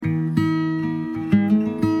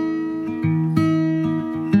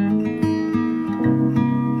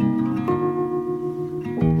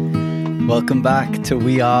Welcome back to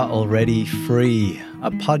We Are Already Free,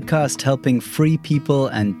 a podcast helping free people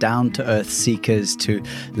and down-to-earth seekers to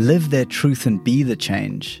live their truth and be the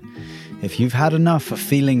change. If you've had enough of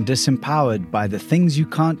feeling disempowered by the things you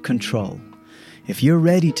can't control, if you're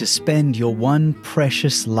ready to spend your one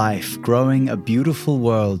precious life growing a beautiful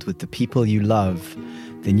world with the people you love,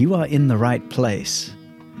 then you are in the right place.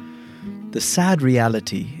 The sad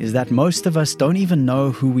reality is that most of us don't even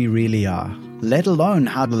know who we really are, let alone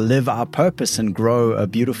how to live our purpose and grow a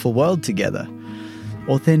beautiful world together.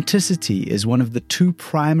 Authenticity is one of the two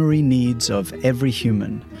primary needs of every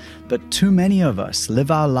human, but too many of us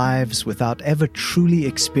live our lives without ever truly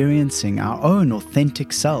experiencing our own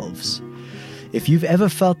authentic selves. If you've ever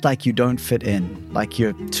felt like you don't fit in, like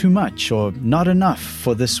you're too much or not enough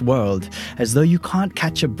for this world, as though you can't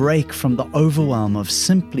catch a break from the overwhelm of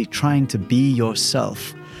simply trying to be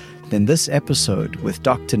yourself, then this episode with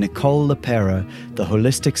Dr. Nicole LePera, the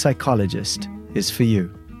Holistic Psychologist, is for you.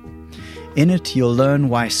 In it, you'll learn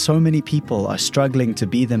why so many people are struggling to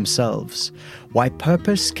be themselves, why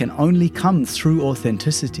purpose can only come through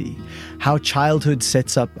authenticity, how childhood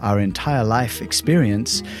sets up our entire life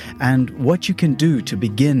experience, and what you can do to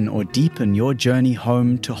begin or deepen your journey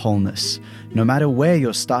home to wholeness, no matter where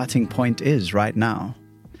your starting point is right now.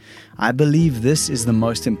 I believe this is the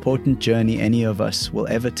most important journey any of us will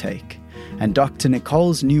ever take, and Dr.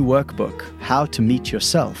 Nicole's new workbook, How to Meet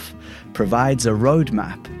Yourself, provides a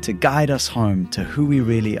roadmap to guide us home to who we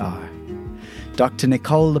really are. Dr.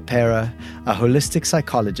 Nicole LePera, a holistic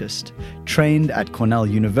psychologist, trained at Cornell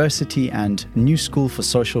University and New School for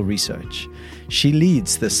Social Research. She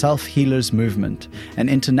leads the Self-Healers Movement, an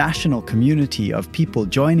international community of people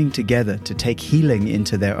joining together to take healing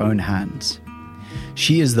into their own hands.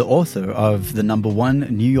 She is the author of the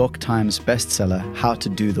 #1 New York Times bestseller, How to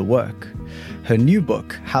Do the Work. Her new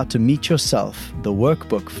book, How to Meet Yourself, the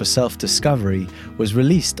workbook for self-discovery, was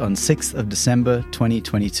released on 6th of December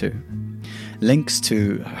 2022. Links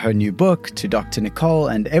to her new book, to Dr. Nicole,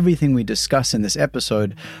 and everything we discuss in this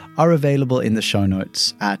episode are available in the show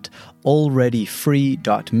notes at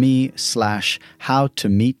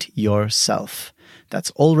alreadyfree.me/howtomeetyourself.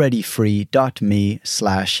 That's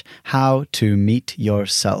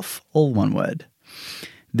alreadyfree.me/howtomeetyourself, all one word.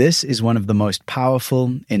 This is one of the most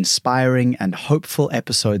powerful, inspiring, and hopeful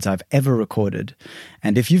episodes I've ever recorded.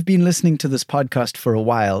 And if you've been listening to this podcast for a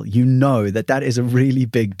while, you know that that is a really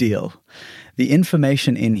big deal. The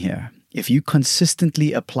information in here, if you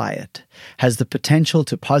consistently apply it, has the potential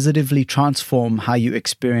to positively transform how you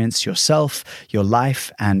experience yourself, your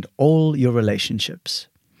life, and all your relationships.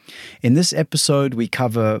 In this episode, we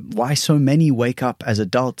cover why so many wake up as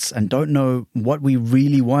adults and don't know what we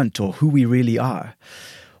really want or who we really are.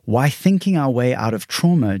 Why thinking our way out of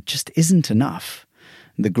trauma just isn't enough.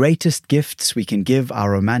 The greatest gifts we can give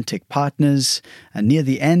our romantic partners. And near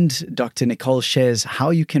the end, Dr. Nicole shares how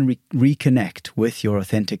you can reconnect with your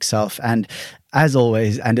authentic self. And as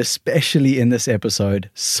always, and especially in this episode,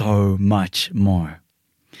 so much more.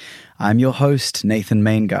 I'm your host, Nathan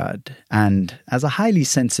Maingard, and as a highly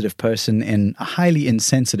sensitive person in a highly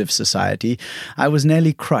insensitive society, I was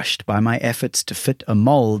nearly crushed by my efforts to fit a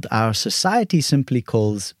mold our society simply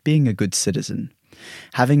calls being a good citizen.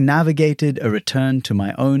 Having navigated a return to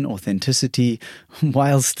my own authenticity,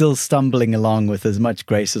 while still stumbling along with as much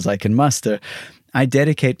grace as I can muster, I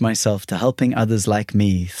dedicate myself to helping others like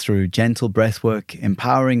me through gentle breathwork,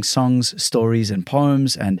 empowering songs, stories, and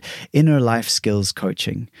poems, and inner life skills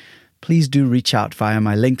coaching. Please do reach out via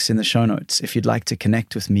my links in the show notes if you'd like to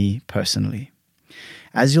connect with me personally.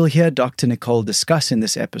 As you'll hear Dr. Nicole discuss in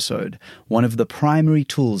this episode, one of the primary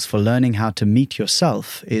tools for learning how to meet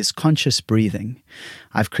yourself is conscious breathing.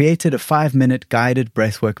 I've created a 5-minute guided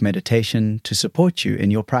breathwork meditation to support you in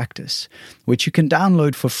your practice, which you can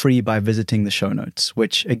download for free by visiting the show notes,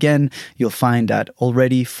 which again, you'll find at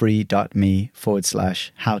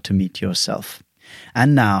alreadyfree.me/howtomeetyourself.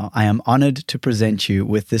 And now I am honored to present you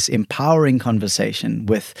with this empowering conversation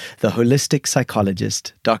with the holistic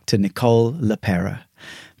psychologist, Dr. Nicole LePera.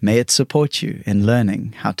 May it support you in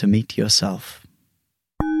learning how to meet yourself.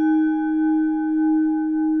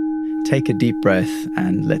 Take a deep breath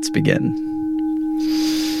and let's begin.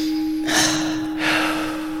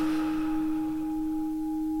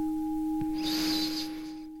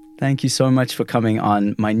 Thank you so much for coming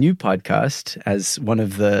on my new podcast as one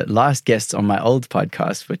of the last guests on my old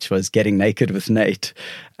podcast, which was Getting Naked with Nate.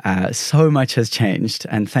 So much has changed,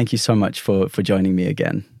 and thank you so much for joining me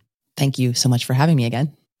again. Thank you so much for having me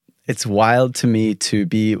again. It's wild to me to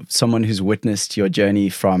be someone who's witnessed your journey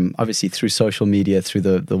from, obviously, through social media, through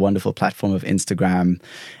the wonderful platform of Instagram,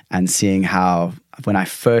 and seeing how, when I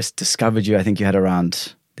first discovered you, I think you had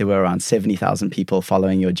around there were around 70,000 people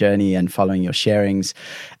following your journey and following your sharings.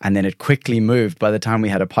 And then it quickly moved. By the time we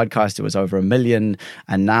had a podcast, it was over 1 million.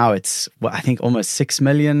 And now it's, I think, almost 6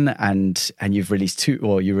 million. And you've released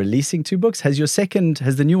you're releasing 2 books. Has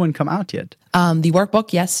the new one come out yet? The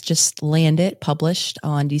workbook, yes, just landed, published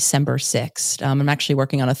on December 6th. I'm actually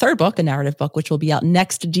working on a 3rd book, a narrative book, which will be out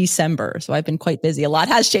next December. So I've been quite busy. A lot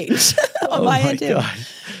has changed on my end too. God.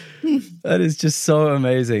 That is just so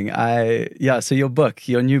amazing. So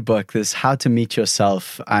your new book, this How to Meet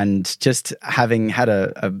Yourself, and just having had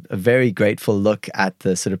a very grateful look at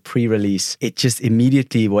the sort of pre-release, it just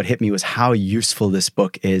immediately what hit me was how useful this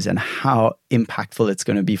book is and how impactful it's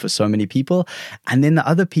going to be for so many people. And then the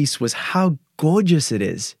other piece was how gorgeous it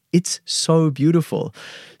is. It's so beautiful.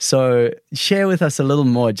 So share with us a little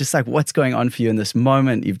more, just like what's going on for you in this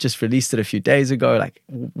moment. You've just released it a few days ago. Like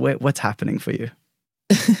what's happening for you?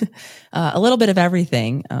 A little bit of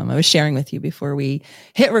everything. I was sharing with you before we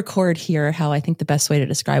hit record here how I think the best way to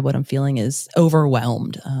describe what I'm feeling is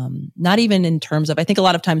overwhelmed. Not even in terms of, I think a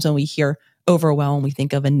lot of times when we hear overwhelmed, we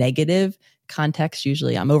think of a negative context.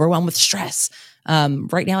 Usually I'm overwhelmed with stress.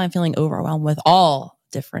 Right now I'm feeling overwhelmed with all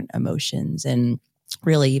different emotions, and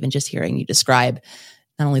really even just hearing you describe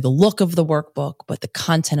not only the look of the workbook, but the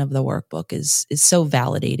content of the workbook is so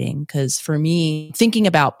validating. Because for me, thinking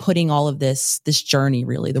about putting all of this journey,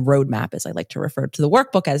 really the roadmap, as I like to refer to the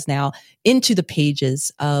workbook as now, into the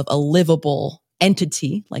pages of a livable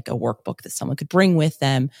entity, like a workbook that someone could bring with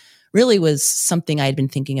them, really was something I had been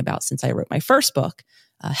thinking about since I wrote my first book,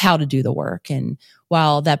 How to Do the Work. And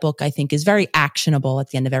while that book, I think, is very actionable at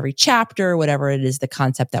the end of every chapter, whatever it is, the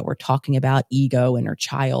concept that we're talking about, ego, inner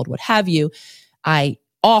child, what have you, I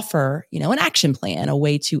offer, an action plan, a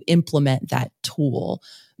way to implement that tool.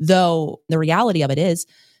 Though the reality of it is,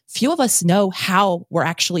 few of us know how we're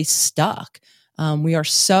actually stuck. We are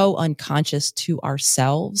so unconscious to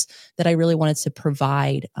ourselves that I really wanted to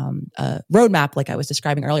provide a roadmap, like I was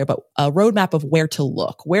describing earlier, but a roadmap of where to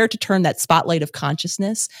look, where to turn that spotlight of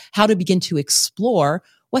consciousness, how to begin to explore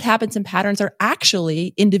what habits and patterns are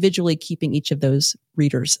actually individually keeping each of those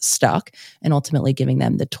readers stuck, and ultimately giving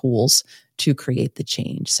them the tools to create the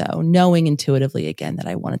change. So knowing intuitively, again, that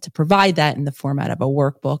I wanted to provide that in the format of a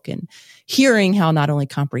workbook, and hearing how not only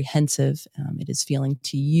comprehensive it is feeling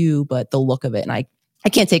to you, but the look of it. And I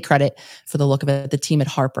can't take credit for the look of it. The team at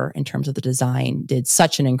Harper, in terms of the design, did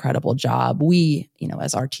such an incredible job. We,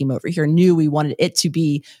 as our team over here, knew we wanted it to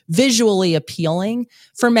be visually appealing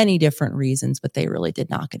for many different reasons, but they really did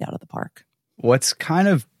knock it out of the park. What's kind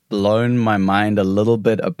of blown my mind a little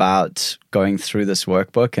bit about going through this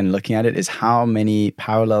workbook and looking at it is how many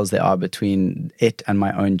parallels there are between it and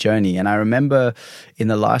my own journey. And I remember in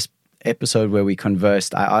the last episode where we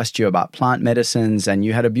conversed, I asked you about plant medicines, and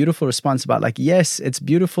you had a beautiful response about yes, it's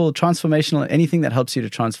beautiful, transformational, anything that helps you to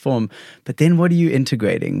transform. But then what are you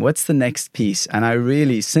integrating? What's the next piece? And I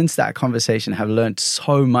really, since that conversation, have learned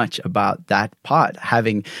so much about that part,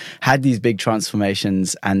 having had these big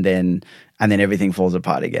transformations and then everything falls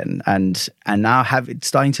apart again. And now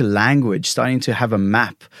starting to have a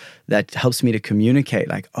map that helps me to communicate,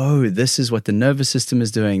 this is what the nervous system is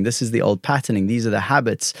doing. This is the old patterning. These are the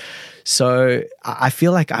habits. So I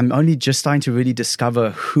feel like I'm only just starting to really discover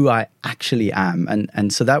who I actually am.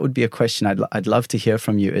 And so that would be a question I'd love to hear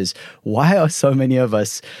from you is, why are so many of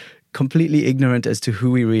us completely ignorant as to who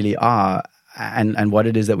we really are and what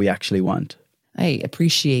it is that we actually want? I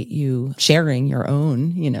appreciate you sharing your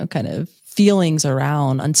own, kind of feelings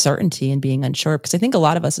around uncertainty and being unsure. Because I think a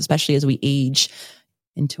lot of us, especially as we age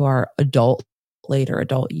into our later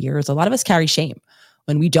adult years, a lot of us carry shame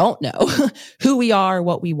when we don't know who we are,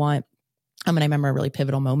 what we want. And I remember a really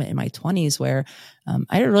pivotal moment in my 20s where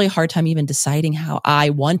I had a really hard time even deciding how I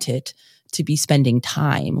wanted to be spending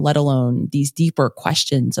time, let alone these deeper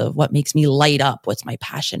questions of what makes me light up, what's my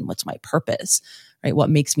passion, what's my purpose, right? What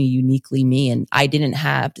makes me uniquely me? And I didn't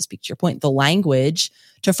have, to speak to your point, the language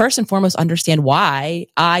to first and foremost understand why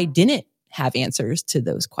I didn't have answers to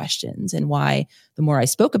those questions, and why the more I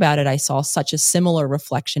spoke about it, I saw such a similar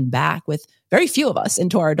reflection back with very few of us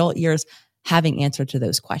into our adult years having answer to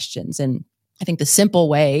those questions. And I think the simple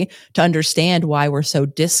way to understand why we're so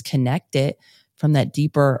disconnected from that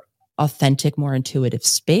deeper, authentic, more intuitive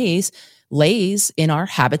space lays in our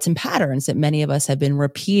habits and patterns that many of us have been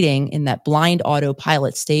repeating in that blind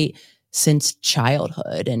autopilot state since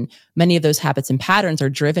childhood. And many of those habits and patterns are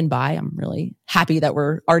driven by, I'm really happy that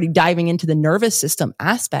we're already diving into the nervous system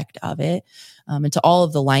aspect of it, and to all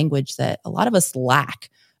of the language that a lot of us lack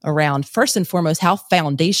around, first and foremost, how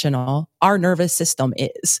foundational our nervous system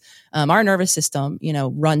is. Our nervous system,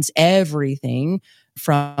 runs everything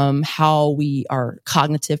from how our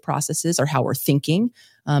cognitive processes or how we're thinking,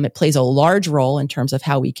 It plays a large role in terms of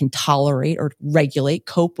how we can tolerate or regulate,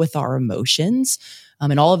 cope with our emotions.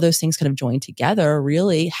 And all of those things kind of join together,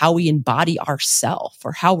 really how we embody ourself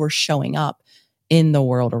or how we're showing up in the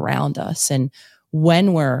world around us. And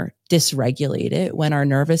when we're dysregulated, when our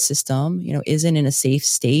nervous system, isn't in a safe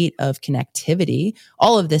state of connectivity,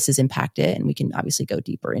 all of this is impacted. And we can obviously go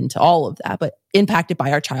deeper into all of that, but impacted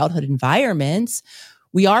by our childhood environments,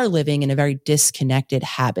 we are living in a very disconnected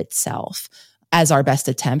habit self as our best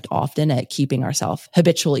attempt often at keeping ourselves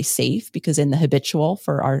habitually safe, because in the habitual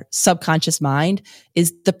for our subconscious mind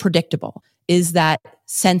is the predictable, is that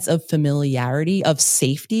sense of familiarity, of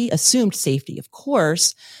safety, assumed safety, of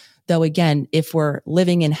course. Though again, if we're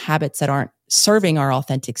living in habits that aren't serving our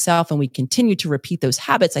authentic self and we continue to repeat those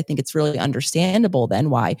habits, I think it's really understandable then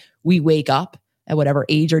why we wake up at whatever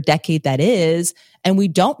age or decade that is, and we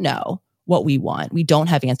don't know what we want. We don't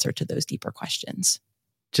have answer to those deeper questions.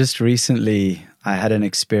 Just recently, I had an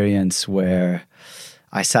experience where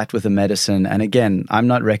I sat with a medicine. And again, I'm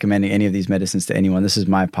not recommending any of these medicines to anyone. This is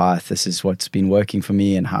my path. This is what's been working for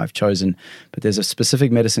me and how I've chosen. But there's a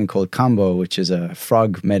specific medicine called kambo, which is a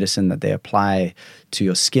frog medicine that they apply to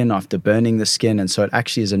your skin after burning the skin. And so it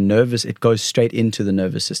actually is it goes straight into the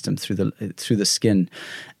nervous system through the skin.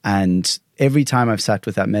 And every time I've sat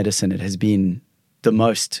with that medicine, it has been the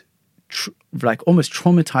most almost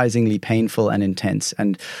traumatizingly painful and intense.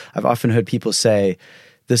 And I've often heard people say,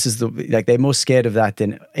 this is they're more scared of that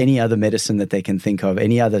than any other medicine that they can think of,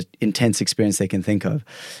 any other intense experience they can think of.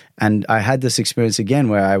 And I had this experience again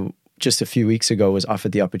where I just a few weeks ago was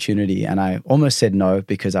offered the opportunity, and I almost said no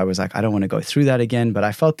because I was like, I don't want to go through that again. But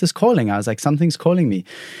I felt this calling. I was like, something's calling me.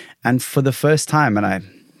 And for the first time, and I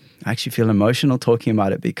actually feel emotional talking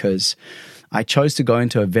about it, because I chose to go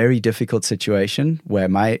into a very difficult situation where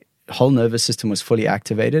my whole nervous system was fully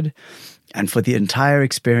activated. And for the entire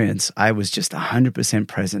experience, I was just 100%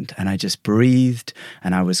 present, and I just breathed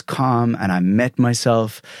and I was calm and I met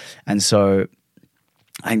myself. And so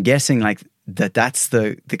I'm guessing that's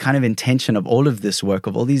the kind of intention of all of this work,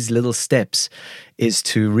 of all these little steps, is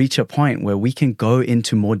to reach a point where we can go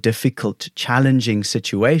into more difficult, challenging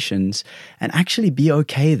situations and actually be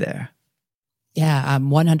okay there. Yeah, I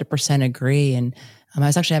 100% agree. And I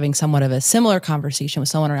was actually having somewhat of a similar conversation with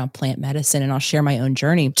someone around plant medicine, and I'll share my own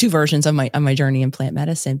journey, two versions of my journey in plant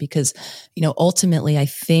medicine, because, ultimately I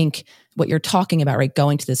think what you're talking about, right,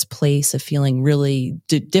 going to this place of feeling really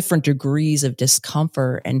different degrees of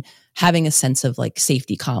discomfort and having a sense of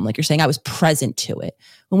safety, calm, like you're saying, I was present to it.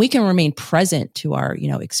 When we can remain present to our,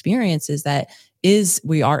 experiences,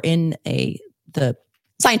 we are in the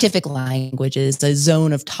scientific language is a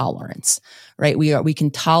zone of tolerance, right? We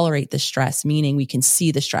can tolerate the stress, meaning we can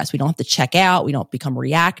see the stress. We don't have to check out. We don't become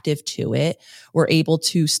reactive to it. We're able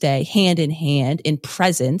to stay hand in hand in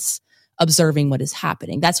presence, observing what is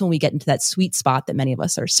happening. That's when we get into that sweet spot that many of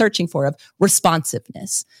us are searching for, of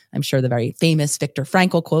responsiveness. I'm sure the very famous Viktor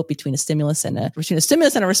Frankl quote, between a stimulus and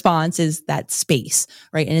a response, is that space,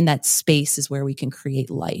 right? And in that space is where we can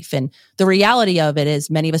create life. And the reality of it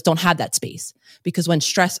is many of us don't have that space, because when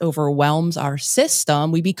stress overwhelms our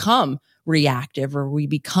system, we become reactive or we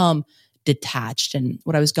become detached. And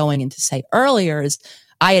what I was going in to say earlier is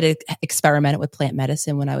I had experimented with plant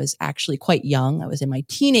medicine when I was actually quite young. I was in my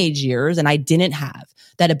teenage years, and I didn't have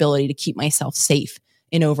that ability to keep myself safe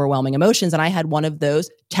in overwhelming emotions. And I had one of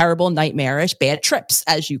those terrible, nightmarish, bad trips,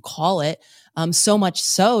 as you call it, so much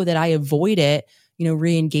so that I avoided,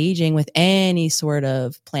 re-engaging with any sort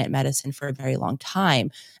of plant medicine for a very long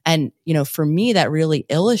time. And, for me, that really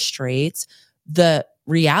illustrates the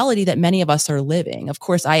reality that many of us are living. Of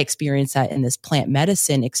course, I experienced that in this plant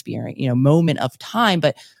medicine experience, moment of time,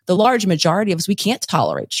 but the large majority of us, we can't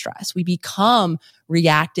tolerate stress. We become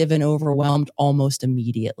reactive and overwhelmed almost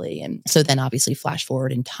immediately. And so then obviously flash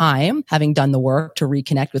forward in time, having done the work to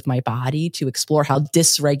reconnect with my body, to explore how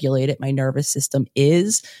dysregulated my nervous system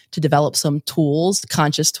is, to develop some tools,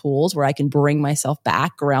 conscious tools, where I can bring myself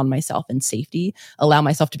back, ground myself in safety, allow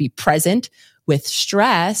myself to be present with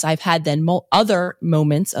stress. I've had then other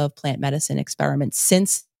moments of plant medicine experiments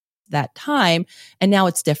since that time. And now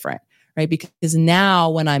it's different, right? Because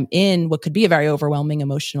now when I'm in what could be a very overwhelming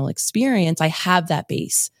emotional experience, I have that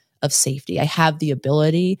base of safety. I have the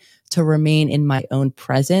ability to remain in my own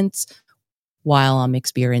presence while I'm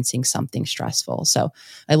experiencing something stressful. So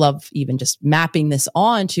I love even just mapping this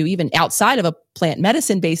on to even outside of a plant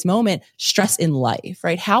medicine based moment, stress in life,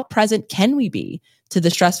 right? How present can we be to the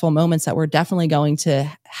stressful moments that we're definitely going to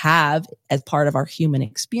have as part of our human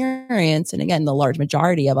experience? And again, the large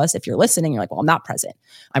majority of us, if you're listening, you're like, well, I'm not present.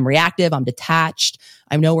 I'm reactive. I'm detached.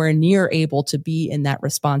 I'm nowhere near able to be in that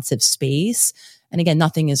responsive space. And again,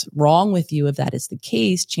 nothing is wrong with you if that is the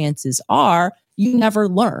case. Chances are you never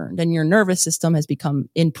learned and your nervous system has become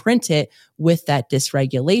imprinted with that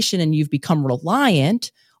dysregulation and you've become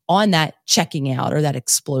reliant on that checking out or that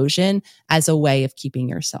explosion as a way of keeping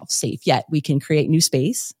yourself safe. Yet we can create new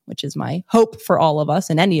space, which is my hope for all of us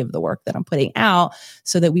in any of the work that I'm putting out,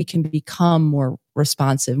 so that we can become more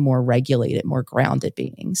responsive, more regulated, more grounded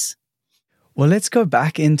beings. Well, let's go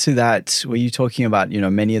back into that. Were you talking about,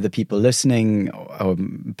 many of the people listening, or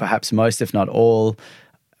perhaps most, if not all,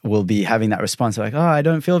 will be having that response like, I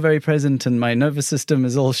don't feel very present and my nervous system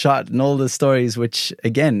is all shut and all the stories, which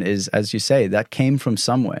again is, as you say, that came from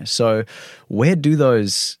somewhere. So where did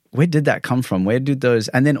that come from? Where did those,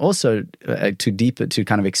 and then also to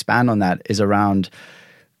kind of expand on that is around,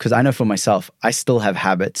 because I know for myself, I still have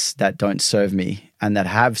habits that don't serve me and that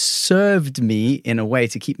have served me in a way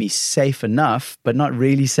to keep me safe enough, but not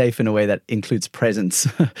really safe in a way that includes presence.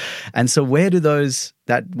 And so where does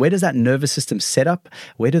that nervous system set up?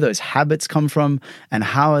 Where do those habits come from? And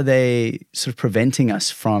how are they sort of preventing us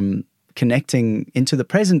from connecting into the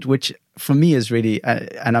present, which for me is really,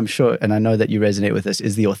 and I'm sure, and I know that you resonate with this,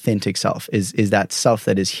 is the authentic self, is that self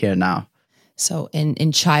that is here now. So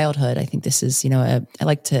in childhood, I think this is, I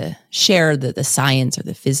like to share the science or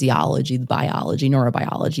the physiology, the biology,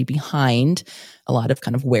 neurobiology behind a lot of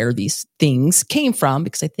kind of where these things came from,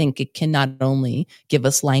 because I think it can not only give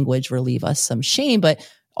us language, relieve us some shame, but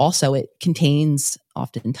also it contains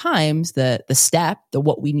oftentimes the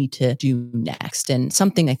what we need to do next. And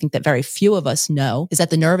something I think that very few of us know is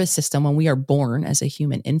that the nervous system, when we are born as a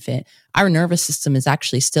human infant, our nervous system is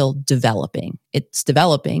actually still developing. It's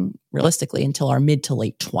developing realistically until our mid to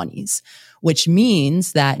late 20s, which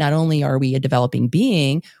means that not only are we a developing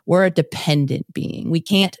being, we're a dependent being. We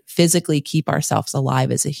can't physically keep ourselves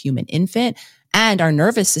alive as a human infant. And our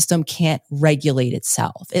nervous system can't regulate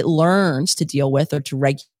itself. It learns to deal with or to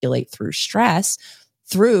regulate through stress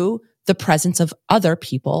through the presence of other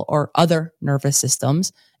people or other nervous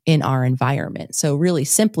systems in our environment. So really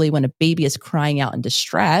simply, when a baby is crying out in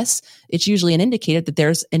distress, it's usually an indicator that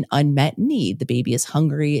there's an unmet need. The baby is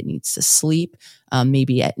hungry. It needs to sleep.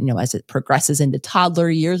 Maybe as it progresses into toddler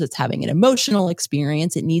years, it's having an emotional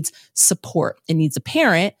experience. It needs support. It needs a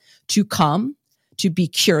parent to come, to be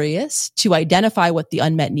curious, to identify what the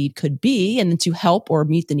unmet need could be, and then to help or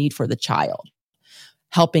meet the need for the child.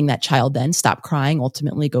 Helping that child then stop crying,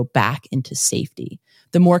 ultimately go back into safety.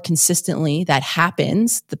 The more consistently that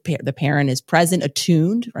happens, the parent is present,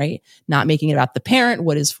 attuned, right? Not making it about the parent,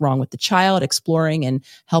 what is wrong with the child, exploring and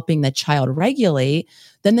helping the child regulate,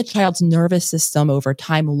 then the child's nervous system over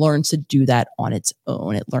time learns to do that on its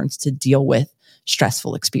own. It learns to deal with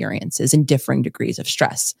stressful experiences and differing degrees of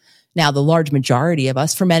stress. Now, the large majority of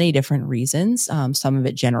us, for many different reasons, some of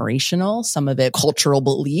it generational, some of it cultural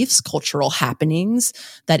beliefs, cultural happenings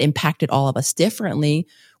that impacted all of us differently,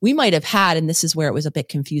 we might have had, and this is where it was a bit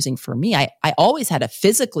confusing for me, I always had a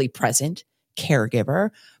physically present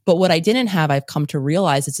caregiver, but what I didn't have, I've come to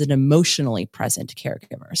realize, it's an emotionally present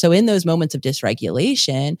caregiver. So in those moments of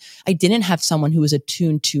dysregulation, I didn't have someone who was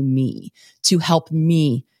attuned to me, to help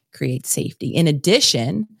me create safety. In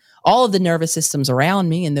addition, all of the nervous systems around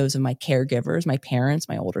me and those of my caregivers, my parents,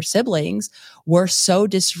 my older siblings, were so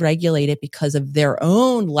dysregulated because of their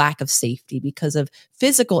own lack of safety, because of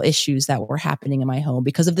physical issues that were happening in my home,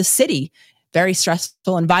 because of the city, very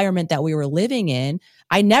stressful environment that we were living in.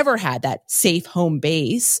 I never had that safe home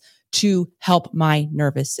base to help my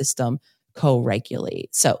nervous system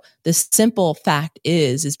co-regulate. So the simple fact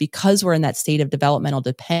is because we're in that state of developmental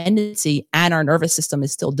dependency and our nervous system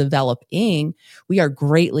is still developing, we are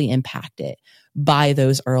greatly impacted by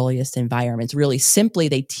those earliest environments. Really simply,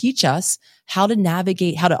 they teach us how to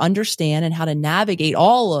navigate, how to understand, and how to navigate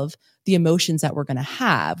all of the emotions that we're going to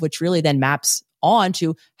have, which really then maps on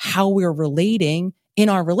to how we're relating in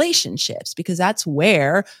our relationships, because that's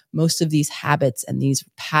where most of these habits and these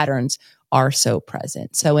patterns are so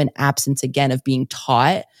present. So in absence, again, of being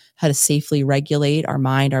taught how to safely regulate our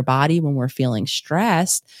mind, our body when we're feeling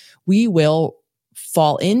stressed, we will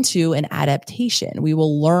fall into an adaptation. We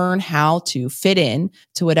will learn how to fit in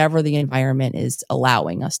to whatever the environment is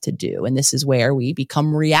allowing us to do. And this is where we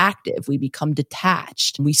become reactive. We become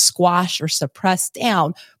detached. We squash or suppress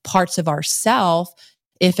down parts of ourself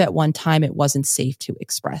if at one time it wasn't safe to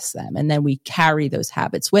express them. And then we carry those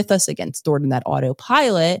habits with us, again, stored in that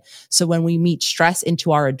autopilot. So when we meet stress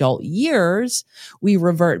into our adult years, we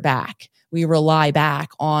revert back. We rely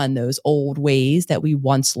back on those old ways that we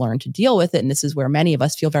once learned to deal with it. And this is where many of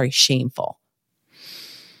us feel very shameful.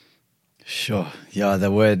 Sure. Yeah,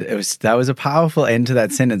 that was a powerful end to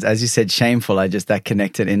that sentence. As you said, shameful. That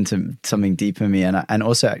connected into something deep in me. And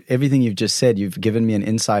also everything you've just said, you've given me an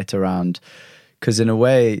insight around, because in a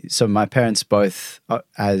way, so my parents both,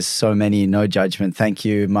 as so many, no judgment. Thank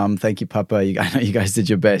you, Mum. Thank you, Papa. I know you guys did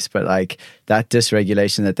your best, but like that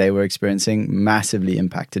dysregulation that they were experiencing massively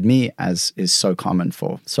impacted me, as is so common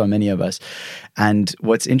for so many of us. And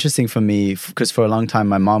what's interesting for me, because for a long time,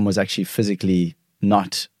 my mom was actually physically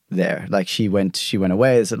not there. Like she went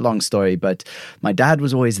away. It's a long story, but my dad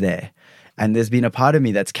was always there. And there's been a part of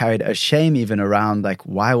me that's carried a shame even around, like,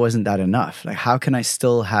 why wasn't that enough? Like, how can I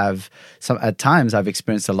still have some, at times I've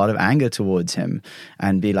experienced a lot of anger towards him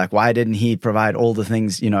and be like, why didn't he provide all the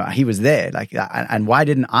things, he was there, like, and why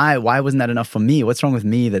wasn't that enough for me? What's wrong with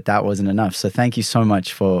me that wasn't enough? So thank you so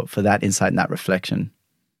much for that insight and that reflection.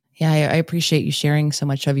 Yeah, I appreciate you sharing so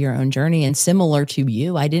much of your own journey. And similar to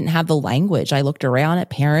you, I didn't have the language. I looked around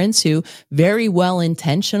at parents who very well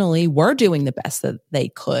intentionally were doing the best that they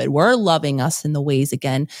could, were loving us in the ways,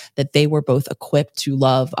 again, that they were both equipped to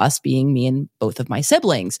love us, being me and both of my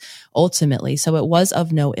siblings, ultimately. So it was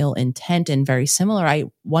of no ill intent and very similar.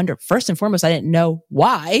 I wonder, first and foremost, I didn't know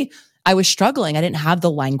why I was struggling. I didn't have the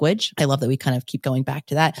language. I love that we kind of keep going back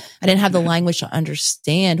to that. I didn't have the language to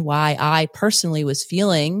understand why I personally was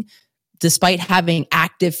feeling, despite having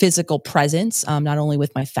active physical presence, not only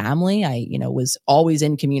with my family, I, was always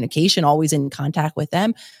in communication, always in contact with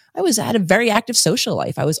them. I had a very active social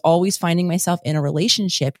life. I was always finding myself in a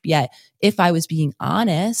relationship. Yet if I was being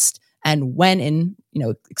honest, and when in,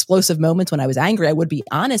 explosive moments when I was angry, I would be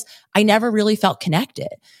honest, I never really felt connected.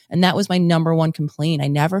 And that was my number one complaint. I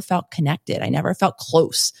never felt connected. I never felt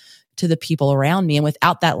close to the people around me. And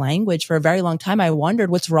without that language for a very long time, I wondered,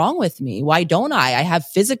 what's wrong with me? Why don't I have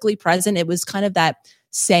physically present? It was kind of that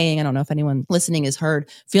saying, I don't know if anyone listening has heard,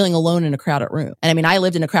 feeling alone in a crowded room. And I mean, I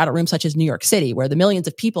lived in a crowded room such as New York City, where the millions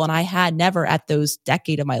of people, and I had never at those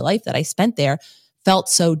decade of my life that I spent there, felt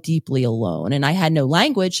so deeply alone. And I had no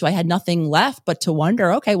language, so I had nothing left but to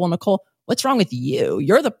wonder, okay, well, Nicole, what's wrong with you?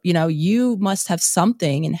 You must have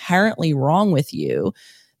something inherently wrong with you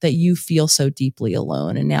that you feel so deeply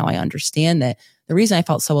alone. And now I understand that the reason I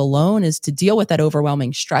felt so alone is to deal with that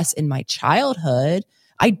overwhelming stress in my childhood.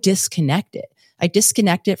 I disconnected. I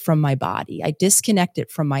disconnected from my body. I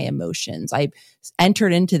disconnected from my emotions. I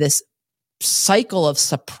entered into this cycle of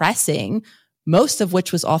suppressing, most of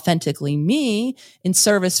which was authentically me. In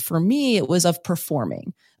service for me, it was of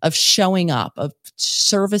performing, of showing up, of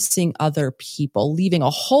servicing other people, leaving a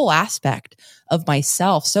whole aspect of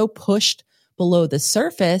myself so pushed below the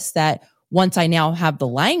surface that once I now have the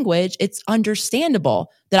language, it's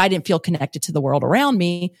understandable that I didn't feel connected to the world around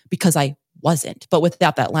me because I wasn't. But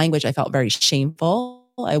without that language, I felt very shameful.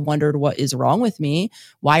 I wondered, what is wrong with me?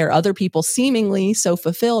 Why are other people seemingly so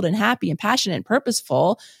fulfilled and happy and passionate and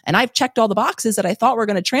purposeful? And I've checked all the boxes that I thought were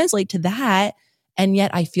going to translate to that. And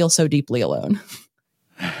yet I feel so deeply alone.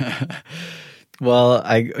 Well,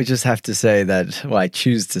 I just have to say that, I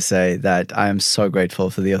choose to say that I am so grateful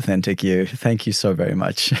for the authentic you. Thank you so very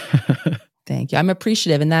much. Thank you. I'm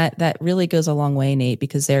appreciative. And that really goes a long way, Nate,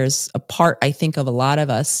 because there's a part, I think, of a lot of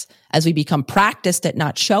us as we become practiced at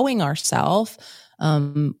not showing ourselves.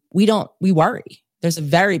 We worry. There's a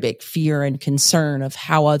very big fear and concern of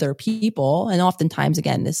how other people, and oftentimes,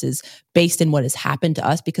 again, this is based in what has happened to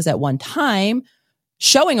us, because at one time,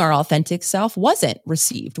 showing our authentic self wasn't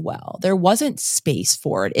received well. There wasn't space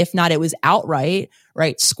for it. If not, it was outright,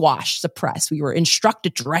 squashed, suppressed. We were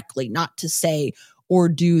instructed directly not to say or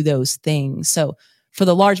do those things. So for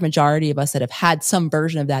the large majority of us that have had some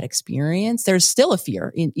version of that experience, there's still a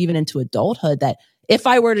fear, even into adulthood, that if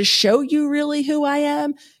I were to show you really who I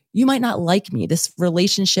am, you might not like me. This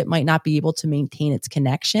relationship might not be able to maintain its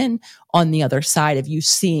connection on the other side of you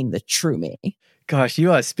seeing the true me. Gosh,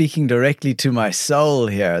 you are speaking directly to my soul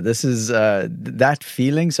here. This is that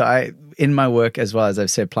feeling. So in my work, as well as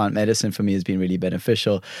I've said, plant medicine for me has been really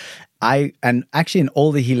beneficial. And actually in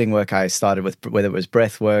all the healing work I started with, whether it was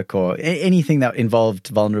breath work or anything that involved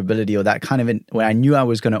vulnerability or that kind of, when I knew I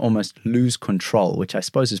was going to almost lose control, which I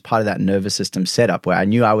suppose is part of that nervous system setup, where I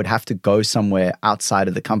knew I would have to go somewhere outside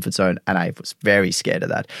of the comfort zone. And I was very scared of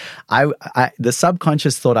that. The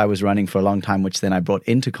subconscious thought I was running for a long time, which then I brought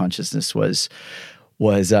into consciousness, was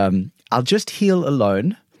I'll just heal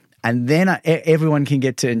alone. And then everyone can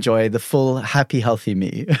get to enjoy the full, happy, healthy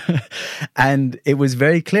me. And it was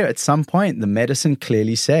very clear at some point, the medicine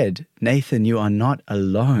clearly said, Nathan, you are not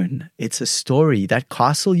alone. It's a story. That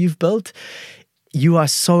castle you've built, you are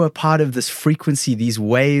so a part of this frequency, these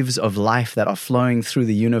waves of life that are flowing through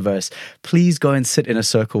the universe. Please go and sit in a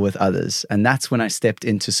circle with others. And that's when I stepped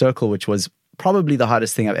into circle, which was probably the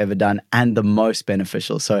hardest thing I've ever done and the most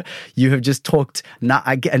beneficial. So you have just talked now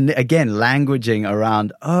again, languaging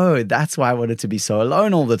around, oh, that's why I wanted to be so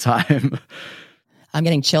alone all the time. I'm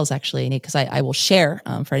getting chills actually, because I will share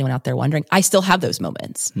for anyone out there wondering, I still have those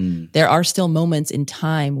moments. There are still moments in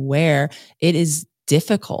time where it is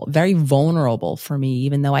difficult, very vulnerable for me,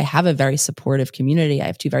 even though I have a very supportive community. I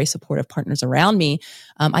have two very supportive partners around me.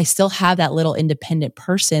 I still have that little independent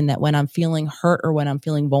person that when I'm feeling hurt or when I'm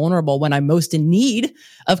feeling vulnerable, when I'm most in need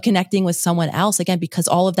of connecting with someone else, again, because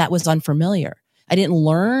all of that was unfamiliar. I didn't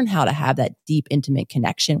learn how to have that deep, intimate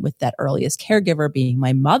connection with that earliest caregiver being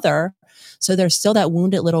my mother. So there's still that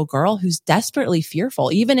wounded little girl who's desperately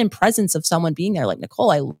fearful, even in presence of someone being there like,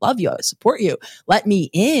 Nicole, I love you. I support you. Let me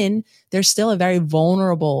in. There's still a very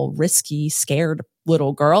vulnerable, risky, scared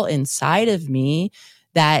little girl inside of me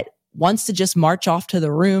that wants to just march off to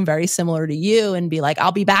the room, very similar to you, and be like,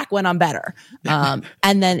 I'll be back when I'm better. And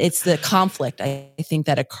then it's the conflict, I think,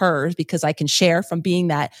 that occurs because I can share from being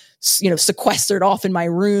that, sequestered off in my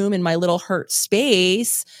room, in my little hurt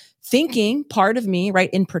space, thinking part of me, right,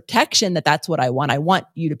 in protection, that's what I want. I want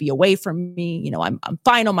you to be away from me. I'm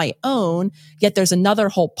fine on my own. Yet there's another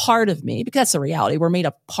whole part of me, because that's the reality. We're made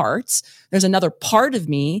of parts. There's another part of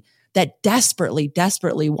me that desperately,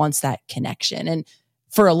 desperately wants that connection. And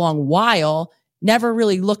for a long while, never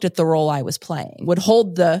really looked at the role I was playing, would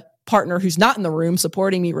hold the partner who's not in the room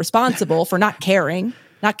supporting me responsible for not caring,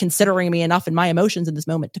 not considering me enough in my emotions in this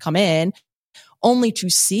moment to come in, only to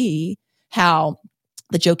see how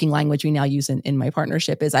the joking language we now use in my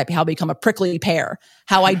partnership is how I become a prickly pear,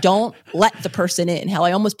 how I don't let the person in, how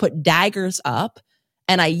I almost put daggers up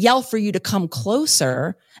and I yell for you to come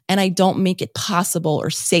closer and I don't make it possible or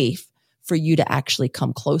safe for you to actually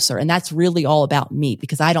come closer. And that's really all about me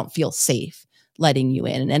because I don't feel safe letting you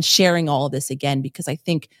in and sharing all of this again, because I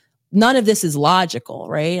think none of this is logical,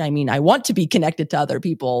 right? I mean, I want to be connected to other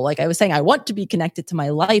people. Like I was saying, I want to be connected to my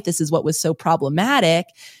life. This is what was so problematic.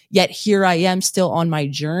 Yet here I am still on my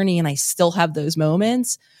journey and I still have those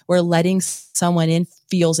moments where letting someone in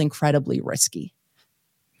feels incredibly risky.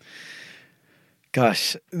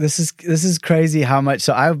 Gosh, this is crazy how much.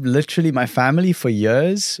 So I've literally, my family for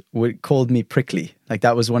years called me prickly. Like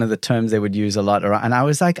that was one of the terms they would use a lot around. And I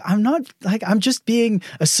was like, I'm just being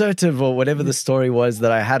assertive or whatever the story was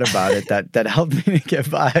that I had about it that helped me to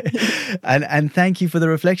get by. And thank you for the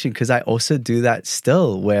reflection, because I also do that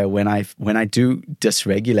still, where when I do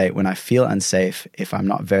dysregulate, when I feel unsafe, if I'm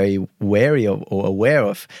not very wary or aware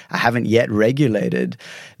of, I haven't yet regulated,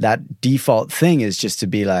 that default thing is just to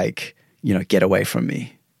be like, get away from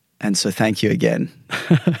me. And so thank you again.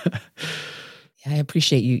 Yeah, I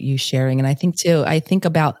appreciate you sharing. And I think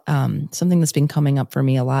about something that's been coming up for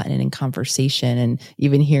me a lot and in conversation, and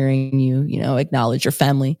even hearing you, acknowledge your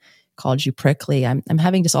family called you prickly. I'm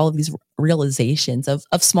having just all of these realizations of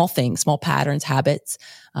small things, small patterns, habits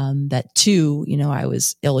that too, I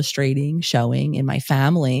was illustrating, showing in my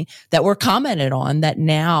family that were commented on that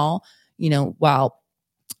now, while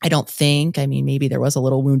maybe there was a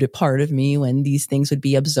little wounded part of me when these things would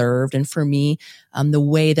be observed. And for me, the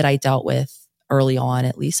way that I dealt with early on,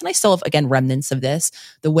 at least, and I still have, again, remnants of this,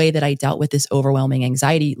 the way that I dealt with this overwhelming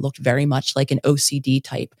anxiety looked very much like an OCD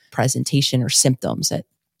type presentation or symptoms that,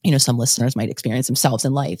 some listeners might experience themselves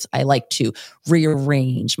in life. I like to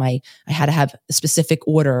rearrange I had to have a specific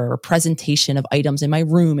order or presentation of items in my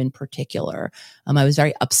room in particular. I was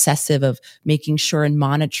very obsessive of making sure and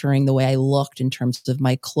monitoring the way I looked in terms of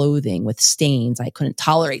my clothing with stains. I couldn't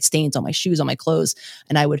tolerate stains on my shoes, on my clothes.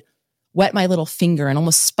 And I would wet my little finger and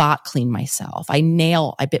almost spot clean myself. I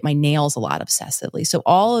bit my nails a lot obsessively. So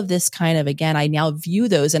all of this kind of, again, I now view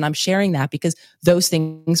those, and I'm sharing that because those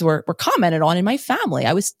things were commented on in my family.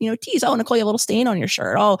 I was, teased, oh, Nicole, you have a little stain on your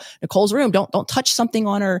shirt. Oh, Nicole's room, don't touch something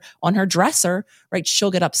on her dresser, right?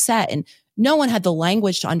 She'll get upset. And no one had the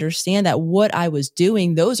language to understand that what I was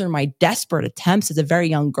doing, those are my desperate attempts as a very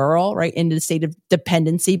young girl, right? Into the state of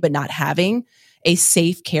dependency, but not having a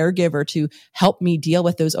safe caregiver to help me deal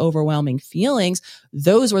with those overwhelming feelings.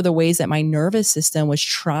 Those were the ways that my nervous system was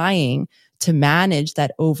trying to manage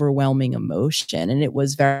that overwhelming emotion. And it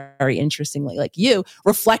was very, very interestingly, like you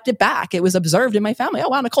reflected back. It was observed in my family. Oh,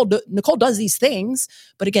 wow, Nicole does these things.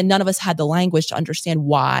 But again, none of us had the language to understand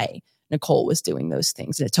why Nicole was doing those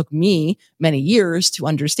things. And it took me many years to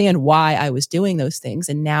understand why I was doing those things.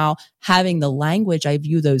 And now having the language, I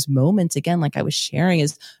view those moments, again, like I was sharing,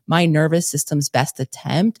 as my nervous system's best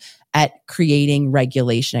attempt at creating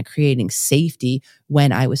regulation, at creating safety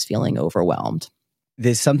when I was feeling overwhelmed.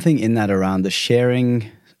 There's something in that around the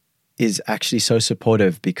sharing is actually so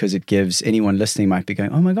supportive, because it gives anyone listening might be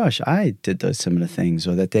going, oh my gosh, I did those similar things,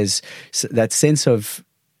 or that there's that sense of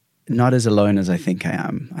not as alone as I think I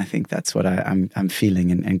am. I think that's what I'm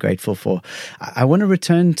feeling and grateful for. I want to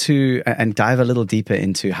return to and dive a little deeper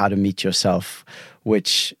into How to Meet Yourself,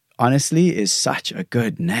 which honestly is such a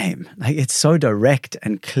good name. Like, it's so direct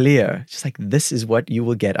and clear. Just like, this is what you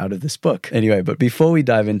will get out of this book. Anyway, but before we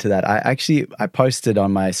dive into that, I posted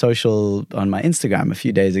on my Instagram a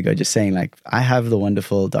few days ago, just saying, like, I have the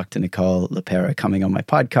wonderful Dr. Nicole LePera coming on my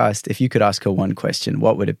podcast. If you could ask her one question,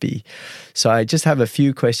 what would it be? So I just have a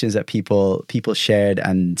few questions that people shared,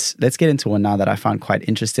 and let's get into one now that I found quite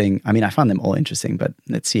interesting. I mean, I found them all interesting, but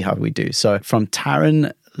let's see how we do. So from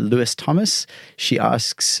Taryn Lewis Thomas, she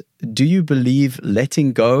asks, do you believe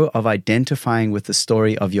letting go of identifying with the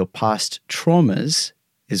story of your past traumas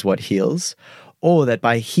is what heals, or that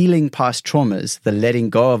by healing past traumas, the letting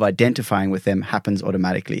go of identifying with them happens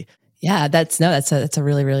automatically? Yeah, that's a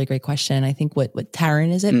really, really great question. I think what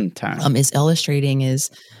Taryn is illustrating is,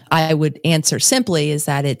 I would answer simply, is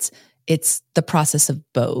that it's the process of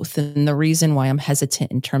both. And the reason why I'm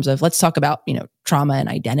hesitant in terms of, let's talk about, trauma and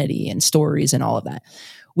identity and stories and all of that.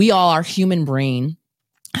 Our human brain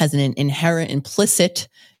has an inherent implicit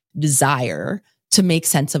desire to make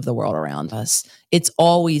sense of the world around us. It's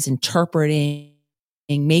always interpreting,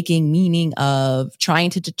 making meaning of, trying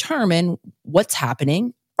to determine what's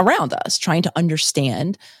happening around us, trying to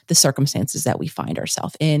understand the circumstances that we find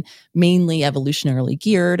ourselves in, mainly evolutionarily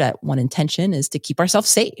geared at one intention is to keep ourselves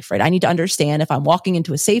safe, right? I need to understand if I'm walking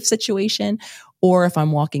into a safe situation or if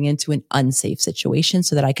I'm walking into an unsafe situation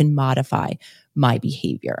so that I can modify my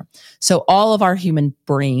behavior. So all of our human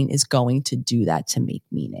brain is going to do that to make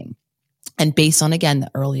meaning. And based on, again, the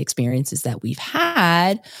early experiences that we've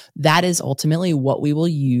had, that is ultimately what we will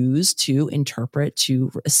use to interpret,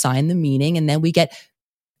 to assign the meaning. And then we get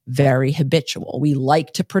very habitual. We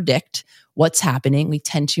like to predict what's happening. We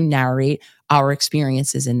tend to narrate our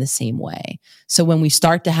experiences in the same way. So when we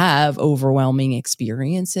start to have overwhelming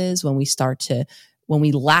experiences, when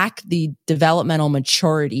we lack the developmental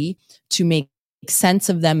maturity to make sense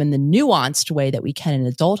of them in the nuanced way that we can in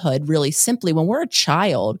adulthood, really simply, when we're a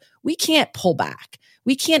child, we can't pull back.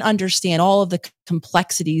 We can't understand all of the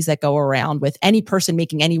complexities that go around with any person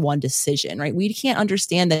making any one decision, right? We can't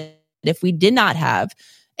understand that if we did not have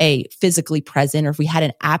a physically present, or if we had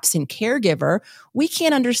an absent caregiver, we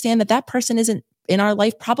can't understand that that person isn't in our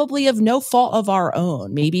life, probably of no fault of our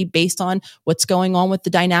own, maybe based on what's going on with the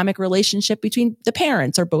dynamic relationship between the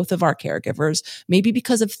parents or both of our caregivers, maybe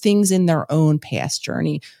because of things in their own past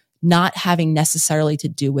journey, not having necessarily to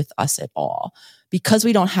do with us at all. Because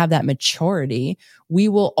we don't have that maturity, we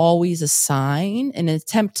will always assign, in an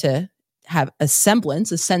attempt to have a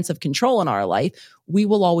semblance, a sense of control in our life, we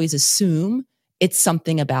will always assume it's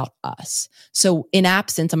something about us. So in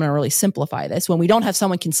absence, I'm going to really simplify this. When we don't have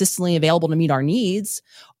someone consistently available to meet our needs,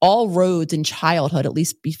 all roads in childhood, at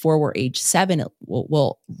least before we're age 7,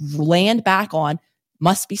 will land back on,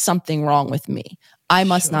 must be something wrong with me. I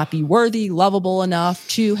must not be worthy, lovable enough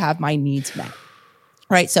to have my needs met.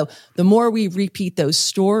 Right. So the more we repeat those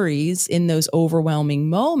stories in those overwhelming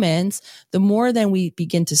moments, the more then we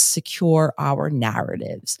begin to secure our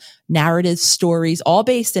narratives, stories, all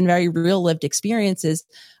based in very real lived experiences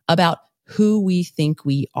about who we think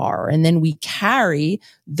we are. And then we carry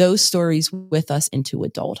those stories with us into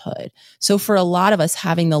adulthood. So for a lot of us,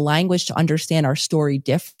 having the language to understand our story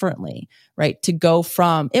differently, right? To go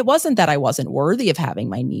from, it wasn't that I wasn't worthy of having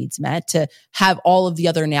my needs met, to have all of the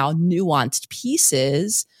other now nuanced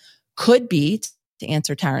pieces could be, to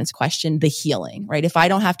answer Taryn's question, the healing, right? If I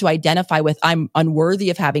don't have to identify with I'm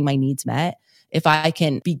unworthy of having my needs met, if I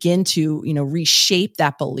can begin to, reshape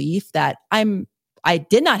that belief that I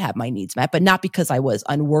did not have my needs met, but not because I was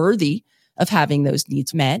unworthy of having those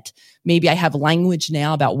needs met. Maybe I have language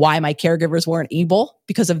now about why my caregivers weren't able,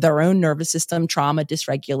 because of their own nervous system, trauma,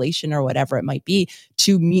 dysregulation, or whatever it might be,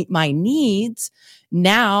 to meet my needs.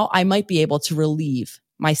 Now I might be able to relieve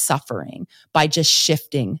my suffering by just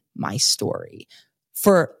shifting my story.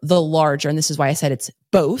 For the larger, and this is why I said it's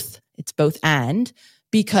both and,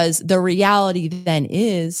 because the reality then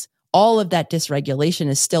is all of that dysregulation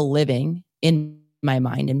is still living in my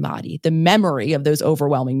mind and body. The memory of those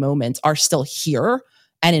overwhelming moments are still here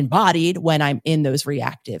and embodied when I'm in those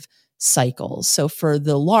reactive cycles. So for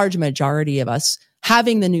the large majority of us,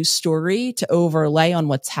 having the new story to overlay on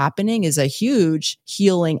what's happening is a huge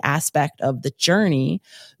healing aspect of the journey,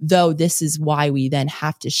 though this is why we then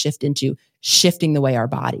have to shift into shifting the way our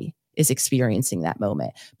body is experiencing that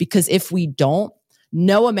moment. Because if we don't,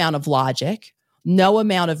 no amount of logic, no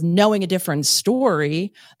amount of knowing a different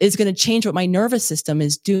story is going to change what my nervous system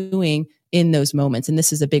is doing in those moments. And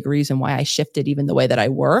this is a big reason why I shifted even the way that I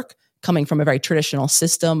work coming from a very traditional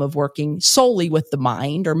system of working solely with the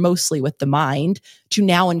mind or mostly with the mind to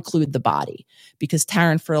now include the body. Because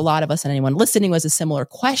Taryn, for a lot of us and anyone listening, was a similar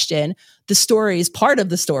question. The story is part of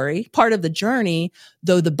the story, part of the journey,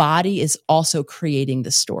 though the body is also creating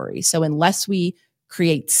the story. So unless we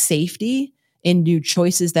create safety in new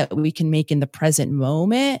choices that we can make in the present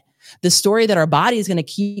moment, the story that our body is going to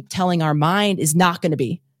keep telling our mind is not going to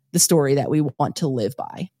be the story that we want to live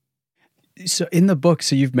by. So in the book,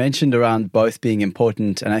 so you've mentioned around both being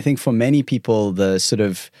important. And I think for many people, the sort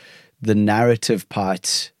of the narrative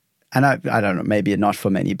part, and I don't know, maybe not for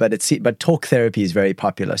many, but talk therapy is very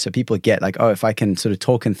popular. So people get like, oh, if I can sort of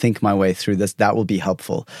talk and think my way through this, that will be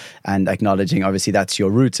helpful. And acknowledging, obviously, that's your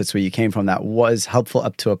roots. That's where you came from. That was helpful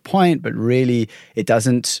up to a point, but really it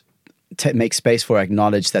doesn't make space for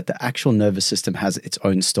acknowledge that the actual nervous system has its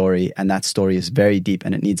own story, and that story is very deep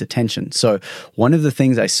and it needs attention. So one of the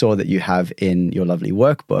things I saw that you have in your lovely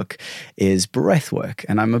workbook is breath work.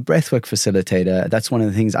 And I'm a breath work facilitator. That's one of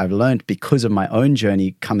the things I've learned because of my own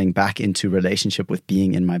journey coming back into relationship with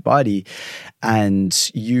being in my body.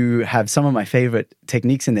 And you have some of my favorite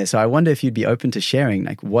techniques in there. So I wonder if you'd be open to sharing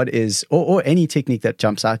like what is, or any technique that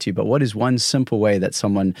jumps out to you, but what is one simple way that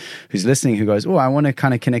someone who's listening who goes, oh, I want to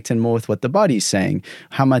kind of connect in more with what the body's saying,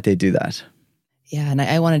 how might they do that? Yeah. And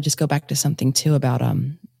I want to just go back to something too about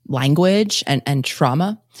language and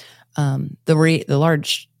trauma. The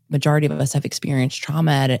large majority of us have experienced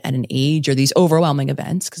trauma at an age, or these overwhelming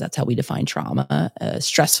events, because that's how we define trauma, a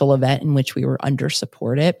stressful event in which we were under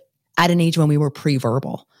supported at an age when we were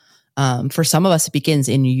pre-verbal. For some of us, it begins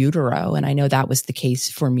in utero. And I know that was the case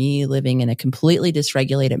for me, living in a completely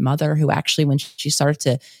dysregulated mother who actually, when she started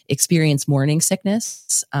to experience morning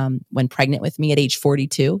sickness, when pregnant with me at age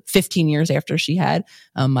 42, 15 years after she had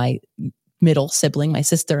my middle sibling, my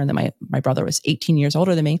sister, and then my brother was 18 years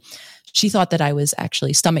older than me, she thought that I was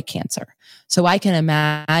actually stomach cancer. So I can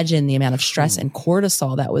imagine the amount of stress and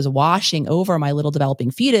cortisol that was washing over my little developing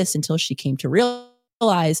fetus until she came to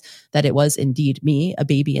realize that it was indeed me, a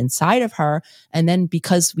baby inside of her. And then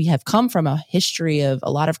because we have come from a history of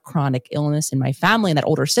a lot of chronic illness in my family, and that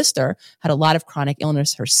older sister had a lot of chronic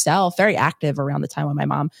illness herself, very active around the time when my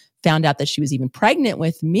mom found out that she was even pregnant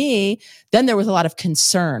with me, then there was a lot of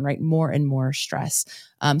concern, right? More and more stress.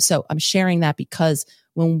 So I'm sharing that because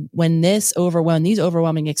when these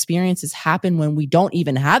overwhelming experiences happen, when we don't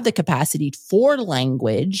even have the capacity for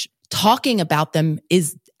language, talking about them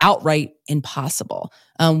is outright impossible.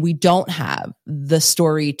 We don't have the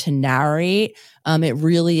story to narrate. It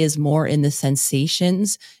really is more in the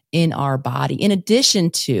sensations in our body. In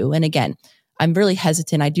addition to, and again, I'm really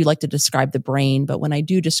hesitant. I do like to describe the brain, but when I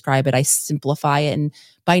do describe it, I simplify it. And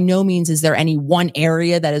by no means is there any one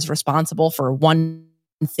area that is responsible for one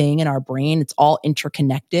thing in our brain. It's all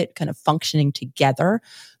interconnected, kind of functioning together.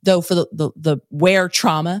 Though for the where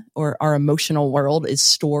trauma or our emotional world is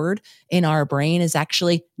stored in our brain is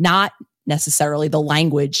actually not necessarily the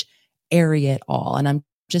language area at all. And I'm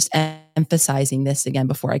just emphasizing this again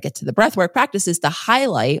before I get to the breathwork practices to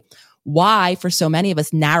highlight why for so many of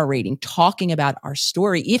us narrating, talking about our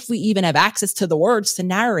story, if we even have access to the words to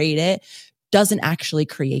narrate it, doesn't actually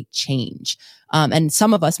create change. And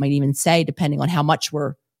some of us might even say, depending on how much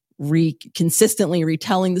we're consistently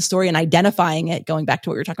retelling the story and identifying it, going back to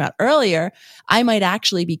what we were talking about earlier, I might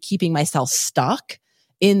actually be keeping myself stuck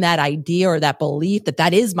in that idea or that belief that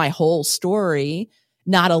that is my whole story,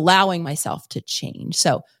 not allowing myself to change.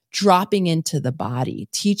 So dropping into the body,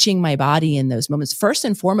 teaching my body in those moments, first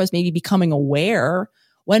and foremost, maybe becoming aware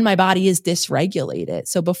when my body is dysregulated.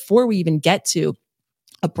 So before we even get to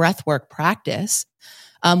a breathwork practice,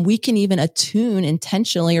 we can even attune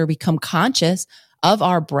intentionally or become conscious of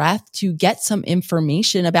our breath to get some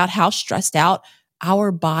information about how stressed out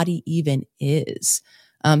our body even is.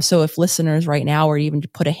 So if listeners right now are even to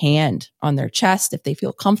put a hand on their chest, if they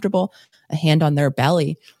feel comfortable, a hand on their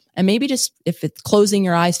belly, and maybe just if it's closing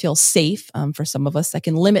your eyes feels safe for some of us, I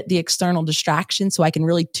can limit the external distraction so I can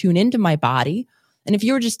really tune into my body. And if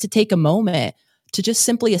you were just to take a moment to just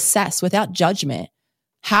simply assess without judgment,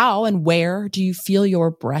 how and where do you feel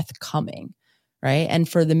your breath coming, right? And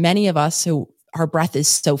for the many of us who our breath is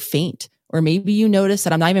so faint, or maybe you notice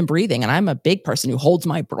that I'm not even breathing and I'm a big person who holds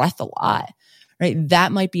my breath a lot, right?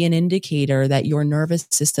 That might be an indicator that your nervous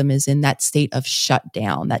system is in that state of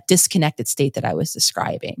shutdown, that disconnected state that I was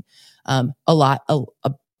describing. A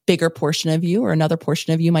bigger portion of you or another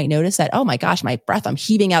portion of you might notice that, oh my gosh, my breath, I'm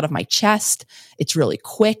heaving out of my chest. It's really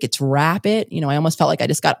quick. It's rapid. I almost felt like I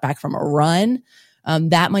just got back from a run.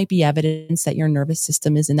 That might be evidence that your nervous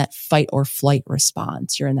system is in that fight or flight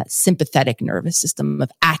response. You're in that sympathetic nervous system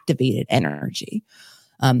of activated energy.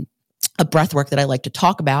 a breath work that I like to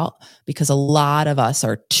talk about, because a lot of us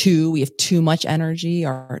we have too much energy.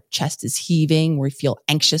 Our chest is heaving. We feel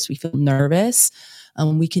anxious. We feel nervous.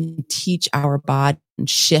 We can teach our body and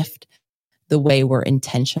shift the way we're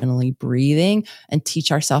intentionally breathing and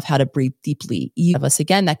teach ourselves how to breathe deeply. Each of us,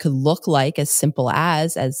 again, that could look like as simple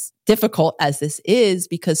as difficult as this is,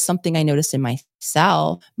 because something I noticed in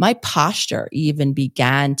myself, my posture even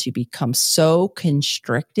began to become so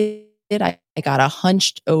constricted. I got a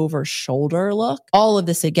hunched over shoulder look. All of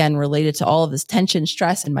this, again, related to all of this tension,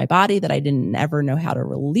 stress in my body that I didn't ever know how to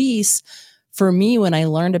release. For me, when I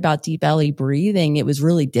learned about deep belly breathing, it was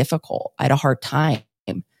really difficult. I had a hard time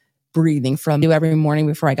breathing from every morning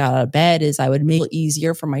before I got out of bed. Is I would make it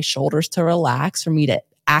easier for my shoulders to relax, for me to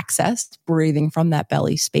access breathing from that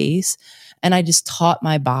belly space. And I just taught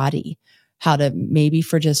my body how to, maybe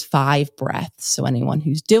for just 5 breaths. So anyone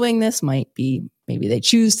who's doing this might be, maybe they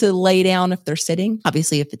choose to lay down if they're sitting,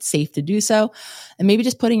 obviously if it's safe to do so. And maybe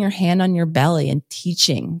just putting your hand on your belly and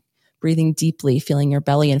teaching, breathing deeply, feeling your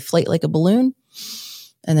belly inflate like a balloon,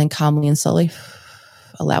 and then calmly and slowly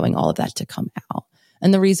allowing all of that to come out.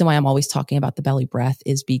 And the reason why I'm always talking about the belly breath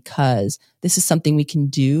is because this is something we can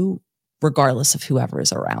do regardless of whoever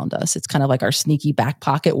is around us. It's kind of like our sneaky back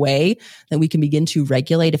pocket way that we can begin to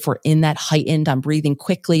regulate if we're in that heightened, I'm breathing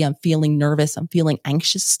quickly, I'm feeling nervous, I'm feeling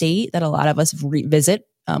anxious state that a lot of us revisit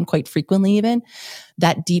quite frequently even.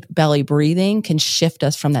 That deep belly breathing can shift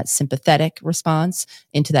us from that sympathetic response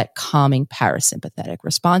into that calming parasympathetic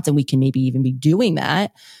response. And we can maybe even be doing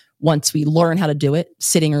that once we learn how to do it,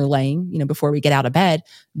 sitting or laying, before we get out of bed,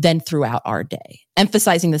 then throughout our day.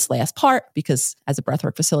 Emphasizing this last part, because as a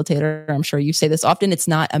breathwork facilitator, I'm sure you say this often, it's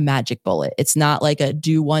not a magic bullet. It's not like a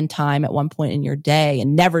do one time at one point in your day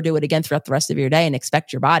and never do it again throughout the rest of your day and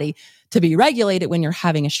expect your body to be regulated when you're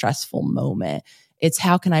having a stressful moment. It's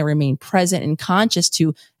how can I remain present and conscious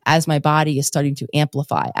to, as my body is starting to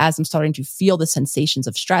amplify, as I'm starting to feel the sensations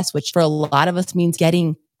of stress, which for a lot of us means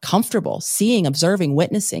getting comfortable, seeing, observing,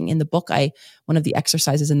 witnessing. In the book, one of the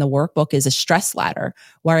exercises in the workbook is a stress ladder,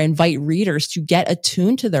 where I invite readers to get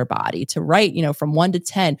attuned to their body, to write, from 1 to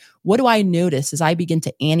 10, what do I notice as I begin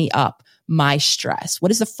to ante up my stress? What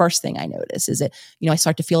is the first thing I notice? Is it, I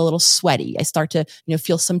start to feel a little sweaty. I start to,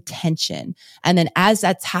 feel some tension. And then as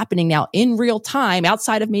that's happening now in real time,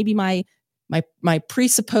 outside of maybe my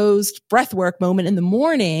presupposed breath work moment in the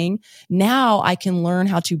morning, now I can learn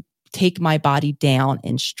how to take my body down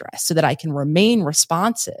in stress so that I can remain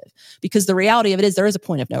responsive. Because the reality of it is there is a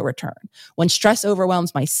point of no return. When stress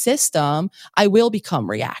overwhelms my system, I will become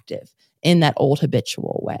reactive in that old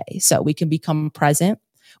habitual way. So we can become present.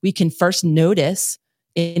 We can first notice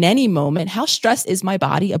in any moment, how stressed is my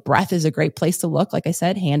body? A breath is a great place to look. Like I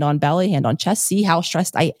said, hand on belly, hand on chest, see how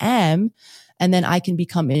stressed I am. And then I can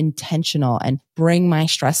become intentional and bring my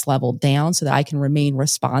stress level down so that I can remain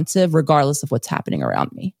responsive regardless of what's happening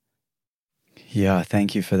around me. Yeah,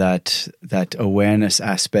 thank you for that awareness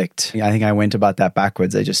aspect. I think I went about that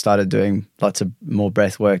backwards. I just started doing lots of more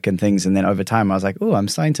breath work and things. And then over time, I was like, oh, I'm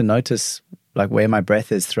starting to notice like where my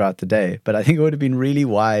breath is throughout the day. But I think it would have been really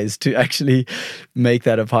wise to actually make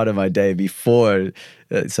that a part of my day before.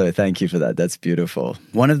 So thank you for that. That's beautiful.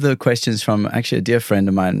 One of the questions from actually a dear friend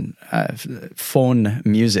of mine, Fawn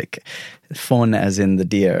Music, Fawn as in the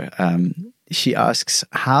deer, she asks,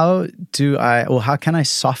 how can I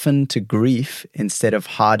soften to grief instead of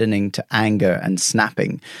hardening to anger and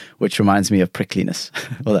snapping, which reminds me of prickliness.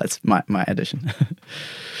 Well, that's my addition.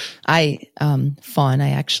 Fawn, I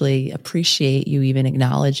actually appreciate you even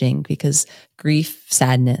acknowledging, because grief,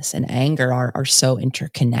 sadness, and anger are so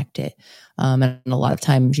interconnected. And a lot of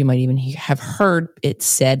times you might even have heard it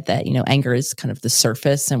said that, anger is kind of the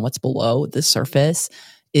surface, and what's below the surface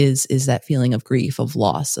is that feeling of grief, of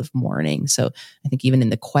loss, of mourning. So I think even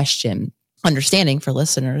in the question, understanding for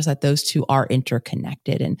listeners that those two are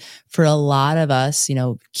interconnected. And for a lot of us,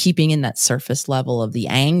 keeping in that surface level of the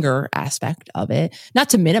anger aspect of it, not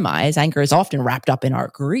to minimize, anger is often wrapped up in our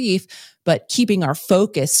grief, but keeping our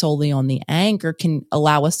focus solely on the anger can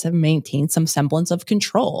allow us to maintain some semblance of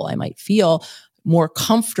control. I might feel more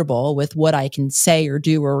comfortable with what I can say or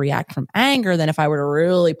do or react from anger than if I were to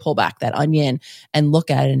really pull back that onion and look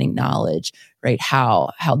at it and acknowledge, right, how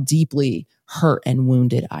deeply hurt and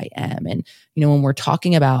wounded I am. And, when we're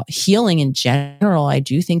talking about healing in general, I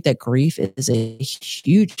do think that grief is a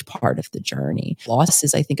huge part of the journey. Loss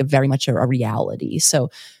is, I think, very much a reality. So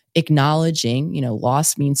acknowledging,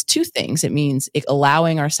 loss means two things. It means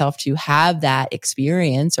allowing ourselves to have that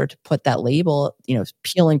experience, or to put that label,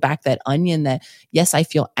 peeling back that onion that, yes, I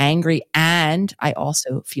feel angry and I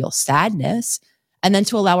also feel sadness. And then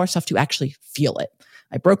to allow ourselves to actually feel it.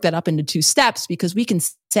 I broke that up into 2 steps because we can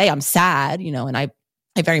say I'm sad, and I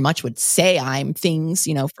very much would say I'm things,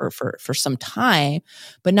 for some time,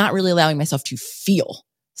 but not really allowing myself to feel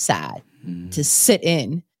sad, to sit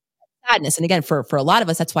in sadness. And again, for a lot of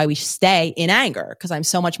us, that's why we stay in anger, because I'm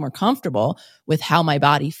so much more comfortable with how my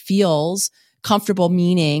body feels. Comfortable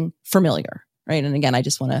meaning familiar, right? And again, I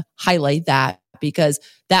just want to highlight that, because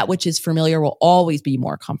that which is familiar will always be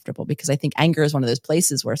more comfortable, because I think anger is one of those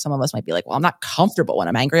places where some of us might be like, well, I'm not comfortable when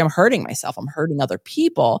I'm angry. I'm hurting myself. I'm hurting other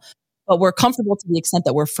people. But we're comfortable to the extent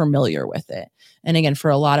that we're familiar with it. And again,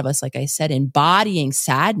 for a lot of us, like I said, embodying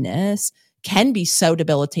sadness can be so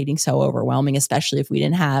debilitating, so overwhelming, especially if we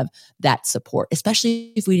didn't have that support,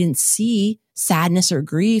 especially if we didn't see sadness or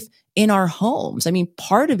grief in our homes. I mean,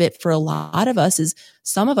 part of it for a lot of us is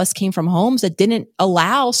some of us came from homes that didn't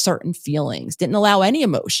allow certain feelings, didn't allow any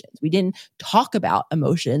emotions. We didn't talk about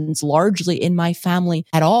emotions largely in my family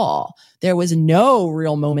at all. There was no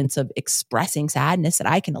real moments of expressing sadness that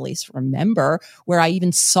I can at least remember, where I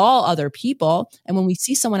even saw other people. And when we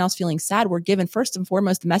see someone else feeling sad, we're given first and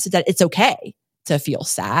foremost the message that it's okay to feel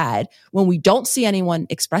sad. When we don't see anyone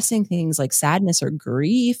expressing things like sadness or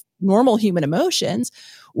grief, normal human emotions,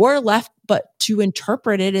 we're left but to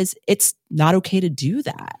interpret it as it's not okay to do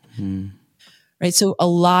that. Right? So a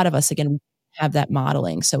lot of us, again, have that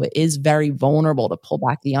modeling. So it is very vulnerable to pull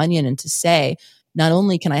back the onion and to say, not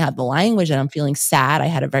only can I have the language that I'm feeling sad, I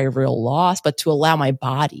had a very real loss, but to allow my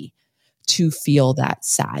body to feel that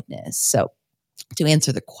sadness. So to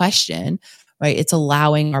answer the question, right, it's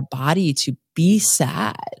allowing our body to be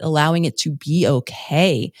sad, allowing it to be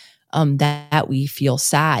okay that we feel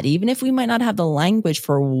sad, even if we might not have the language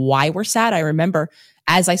for why we're sad. I remember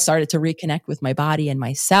as I started to reconnect with my body and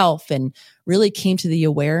myself and really came to the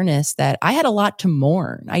awareness that I had a lot to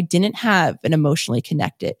mourn. I didn't have an emotionally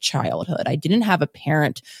connected childhood. I didn't have a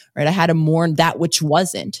parent, right? I had to mourn that which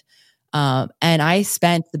wasn't. And I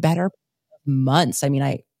spent the better months. I mean,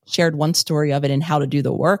 I shared one story of it in How to Do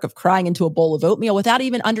the Work, of crying into a bowl of oatmeal without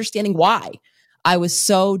even understanding why. I was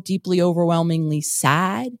so deeply, overwhelmingly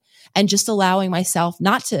sad, and just allowing myself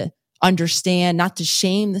not to understand, not to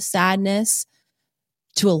shame the sadness,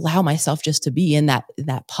 to allow myself just to be in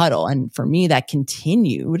that puddle. And for me, that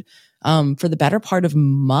continued for the better part of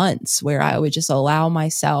months, where I would just allow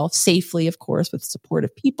myself safely, of course, with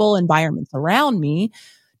supportive people, environments around me,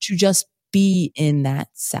 to just be in that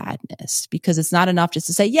sadness. Because it's not enough just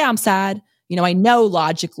to say, yeah, I'm sad. I know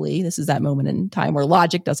logically, this is that moment in time where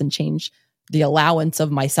logic doesn't change the allowance of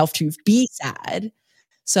myself to be sad.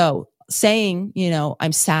 So saying,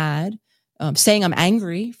 I'm sad, saying I'm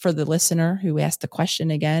angry, for the listener who asked the question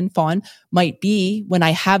again, Fawn, might be when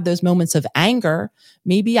I have those moments of anger,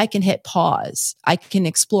 maybe I can hit pause. I can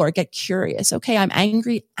explore, get curious. Okay, I'm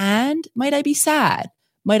angry, and might I be sad?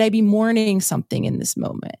 Might I be mourning something in this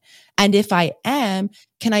moment? And if I am,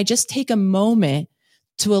 can I just take a moment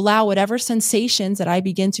to allow whatever sensations that I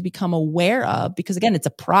begin to become aware of? Because again, it's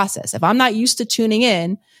a process. If I'm not used to tuning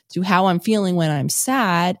in to how I'm feeling when I'm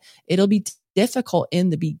sad, it'll be difficult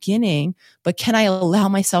in the beginning, but can I allow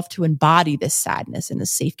myself to embody this sadness in a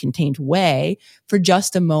safe, contained way for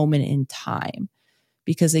just a moment in time?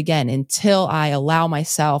 Because again, until I allow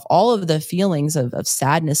myself all of the feelings of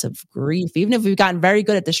sadness, of grief, even if we've gotten very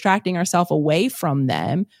good at distracting ourselves away from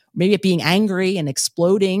them, maybe at being angry and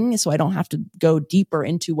exploding, so I don't have to go deeper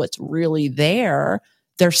into what's really there,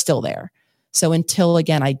 they're still there. So until,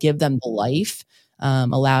 again, I give them the life,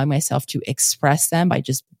 allowing myself to express them by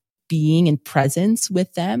just being in presence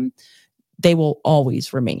with them, they will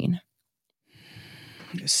always remain.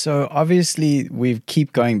 So obviously we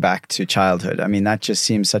keep going back to childhood. I mean, that just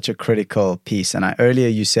seems such a critical piece. And earlier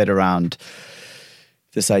you said around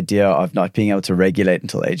this idea of not being able to regulate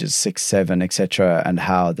until ages 6, 7, etc., and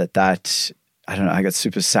how that I don't know, I got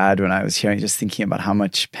super sad when I was just thinking about how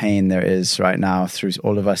much pain there is right now through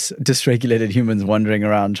all of us dysregulated humans wandering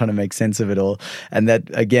around trying to make sense of it all. And that,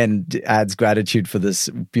 again, adds gratitude for this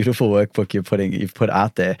beautiful workbook you've put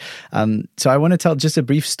out there. So I want to tell just a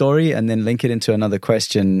brief story and then link it into another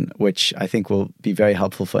question, which I think will be very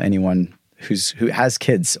helpful for anyone who has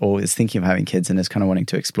kids or is thinking of having kids and is kind of wanting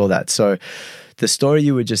to explore that. So the story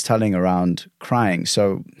you were just telling around crying.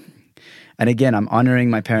 And again, I'm honoring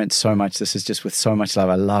my parents so much. This is just with so much love.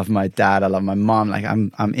 I love my dad. I love my mom. Like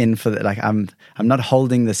I'm in for that. Like I'm not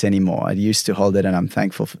holding this anymore. I used to hold it, and I'm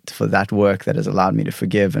thankful for that work that has allowed me to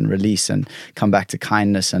forgive and release and come back to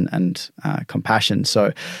kindness and compassion.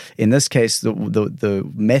 So, in this case,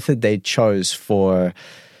 the method they chose for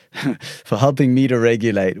helping me to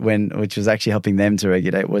regulate, which was actually helping them to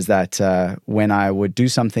regulate, was that when I would do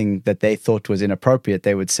something that they thought was inappropriate,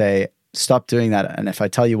 they would say, stop doing that. And if I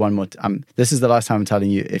tell you one more, this is the last time I'm telling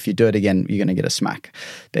you, if you do it again, you're going to get a smack.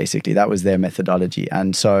 Basically, that was their methodology.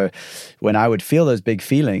 And so when I would feel those big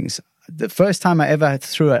feelings, the first time I ever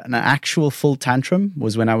threw an actual full tantrum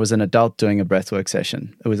was when I was an adult doing a breathwork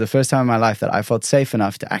session. It was the first time in my life that I felt safe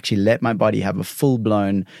enough to actually let my body have a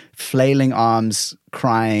full-blown flailing arms,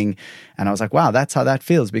 crying. And I was like, wow, that's how that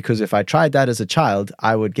feels. Because if I tried that as a child,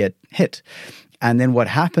 I would get hit. And then what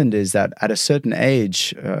happened is that at a certain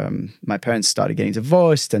age, my parents started getting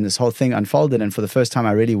divorced and this whole thing unfolded. And for the first time,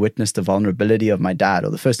 I really witnessed the vulnerability of my dad, or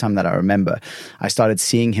the first time that I remember, I started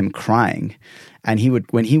seeing him crying. And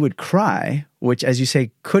when he would cry, which, as you say,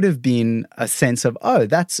 could have been a sense of, oh,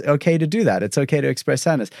 that's okay to do that. It's okay to express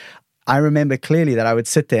sadness. I remember clearly that I would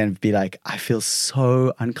sit there and be like, I feel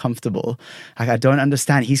so uncomfortable. Like, I don't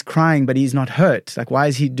understand. He's crying, but he's not hurt. Like, why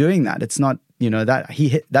is he doing that? It's not,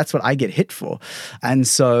 that's what I get hit for. And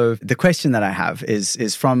so the question that I have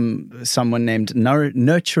is from someone named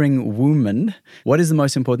Nurturing Woman. What is the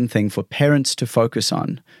most important thing for parents to focus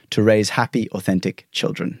on to raise happy, authentic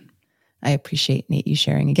children? I appreciate, Nate, you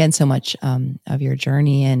sharing again so much of your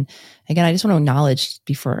journey. And again, I just want to acknowledge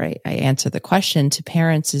before I answer the question to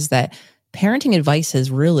parents is that parenting advice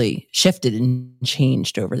has really shifted and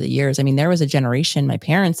changed over the years. I mean, there was a generation, my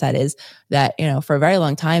parents, that is, that, for a very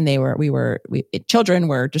long time, children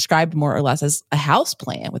were described more or less as a house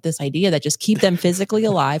plant, with this idea that just keep them physically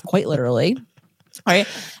alive, quite literally. Right.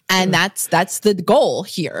 And that's the goal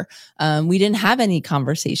here. We didn't have any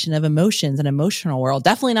conversation of emotions and emotional world,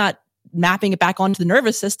 definitely not mapping it back onto the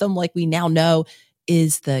nervous system like we now know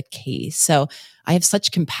is the case. So I have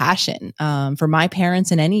such compassion for my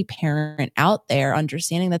parents and any parent out there,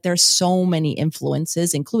 understanding that there's so many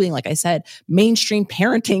influences, including, like I said, mainstream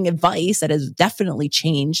parenting advice that has definitely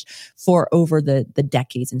changed for over the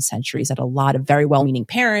decades and centuries, that a lot of very well-meaning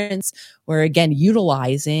parents were, again,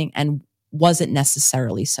 utilizing and wasn't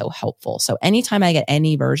necessarily so helpful. So anytime I get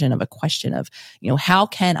any version of a question of, how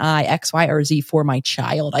can I X, Y, or Z for my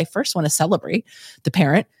child, I first want to celebrate the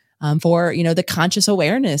parent for, the conscious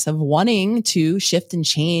awareness of wanting to shift and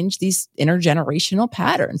change these intergenerational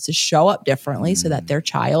patterns to show up differently so that their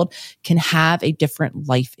child can have a different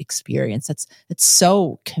life experience. It's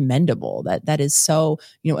so commendable. That is so,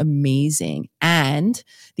 amazing. And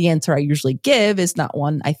the answer I usually give is not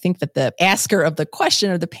one I think that the asker of the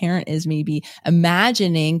question or the parent is maybe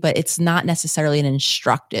imagining, but it's not necessarily an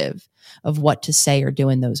instructive of what to say or do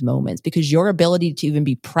in those moments, because your ability to even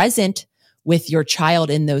be present with your child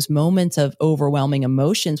in those moments of overwhelming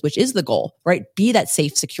emotions, which is the goal, right? Be that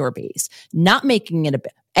safe, secure base, not making it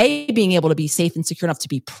being able to be safe and secure enough to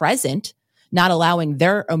be present, not allowing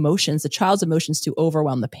their emotions, the child's emotions, to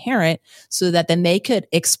overwhelm the parent, so that then they could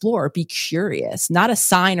explore, be curious, not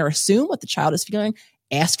assign or assume what the child is feeling.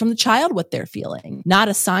 Ask from the child what they're feeling, not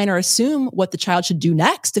assign or assume what the child should do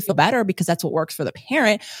next to feel better, because that's what works for the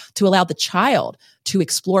parent, to allow the child to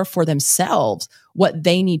explore for themselves what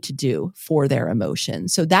they need to do for their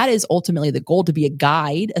emotions. So that is ultimately the goal, to be a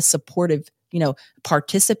guide, a supportive,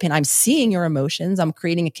 participant. I'm seeing your emotions. I'm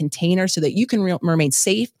creating a container so that you can remain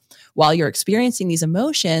safe while you're experiencing these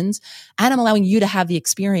emotions. And I'm allowing you to have the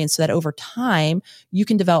experience so that over time you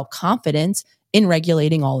can develop confidence in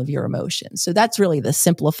regulating all of your emotions. So that's really the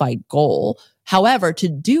simplified goal. However, to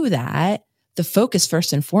do that, the focus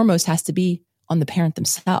first and foremost has to be on the parent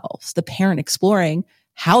themselves, the parent exploring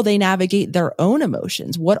how they navigate their own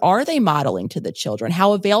emotions. What are they modeling to the children?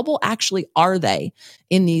 How available actually are they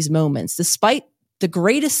in these moments? Despite the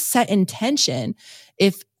greatest set intention,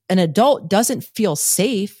 if an adult doesn't feel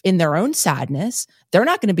safe in their own sadness, they're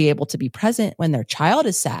not going to be able to be present when their child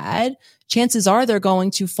is sad. Chances are they're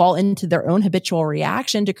going to fall into their own habitual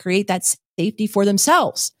reaction to create that safety for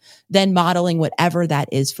themselves, then modeling whatever that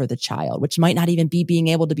is for the child, which might not even be being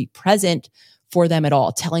able to be present for them at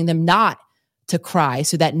all, telling them not to cry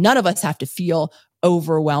so that none of us have to feel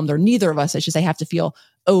overwhelmed, or neither of us, I should say, have to feel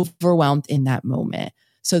overwhelmed in that moment.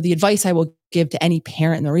 So the advice I will give to any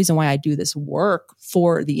parent, and the reason why I do this work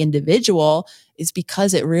for the individual, is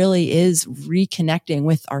because it really is reconnecting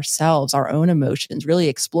with ourselves, our own emotions, really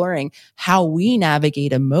exploring how we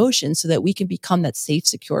navigate emotions so that we can become that safe,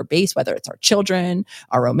 secure base, whether it's our children,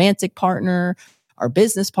 our romantic partner, our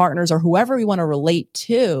business partners, or whoever we want to relate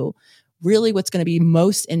to. Really what's going to be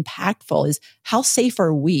most impactful is how safe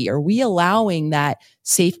are we? Are we allowing that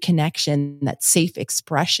safe connection, that safe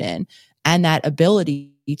expression, and that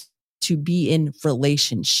ability to be in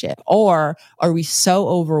relationship? Or are we so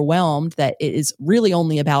overwhelmed that it is really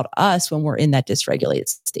only about us when we're in that dysregulated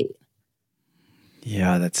state?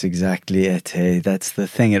 Yeah, that's exactly it. Hey, that's the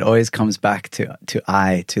thing. It always comes back to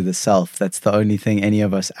I, to the self. That's the only thing any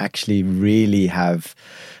of us actually really have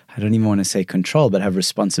I don't even want to say control, but have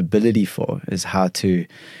responsibility for,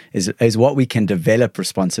 is what we can develop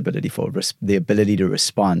responsibility for, the ability to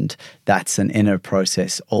respond. That's an inner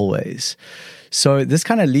process always. So this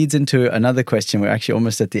kind of leads into another question. We're actually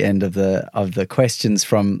almost at the end of the questions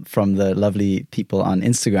from the lovely people on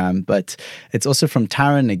Instagram, but it's also from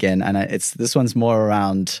Taryn again, and this one's more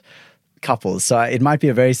around couples. So it might be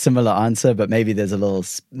a very similar answer, but maybe there's a little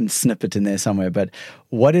snippet in there somewhere. But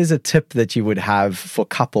what is a tip that you would have for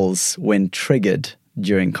couples when triggered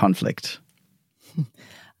during conflict?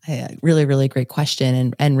 Really, really great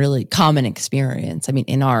question and really common experience. I mean,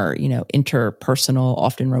 in our, interpersonal,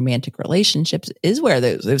 often romantic relationships is where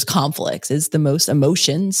those conflicts is the most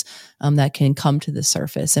emotions that can come to the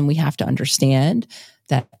surface. And we have to understand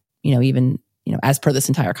that, even, as per this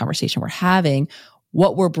entire conversation we're having,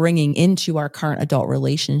 what we're bringing into our current adult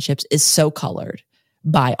relationships is so colored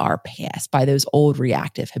by our past, by those old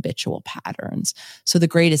reactive habitual patterns. So the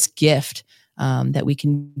greatest gift that we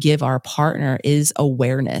can give our partner is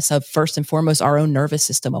awareness of, first and foremost, our own nervous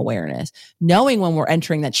system awareness, knowing when we're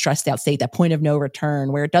entering that stressed out state, that point of no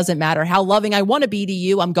return, where it doesn't matter how loving I want to be to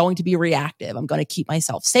you, I'm going to be reactive. I'm going to keep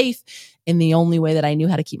myself safe in the only way that I knew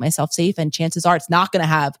how to keep myself safe. And chances are it's not going to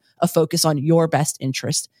have a focus on your best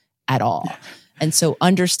interest at all. And so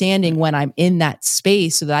understanding when I'm in that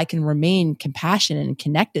space so that I can remain compassionate and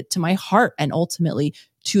connected to my heart and ultimately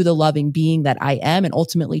to the loving being that I am, and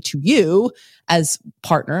ultimately to you as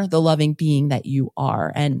partner, the loving being that you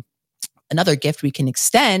are. And another gift we can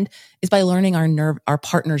extend is by learning our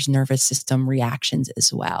partner's nervous system reactions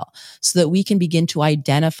as well, so that we can begin to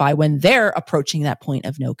identify when they're approaching that point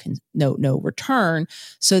of no return,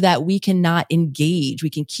 so that we cannot engage. We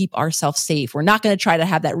can keep ourselves safe. We're not going to try to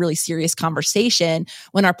have that really serious conversation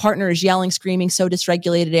when our partner is yelling, screaming, so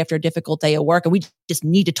dysregulated after a difficult day at work, and we just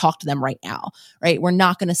need to talk to them right now, right? We're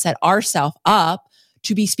not going to set ourselves up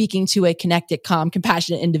to be speaking to a connected, calm,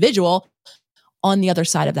 compassionate individual on the other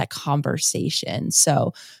side of that conversation.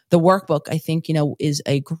 So the workbook, I think, is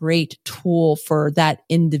a great tool for that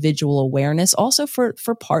individual awareness, also for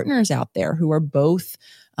partners out there who are both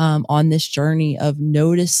on this journey of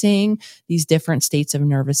noticing these different states of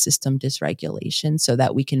nervous system dysregulation, so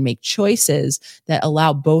that we can make choices that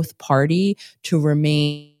allow both party to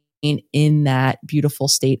remain in that beautiful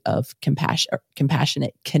state of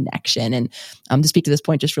compassionate connection. And to speak to this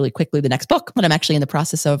point just really quickly, the next book that I'm actually in the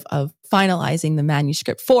process of finalizing the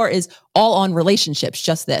manuscript for is all on relationships,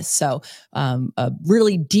 just this. So a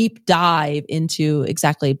really deep dive into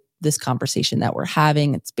exactly this conversation that we're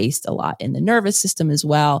having. It's based a lot in the nervous system as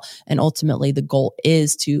well. And ultimately the goal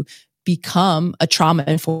is to become a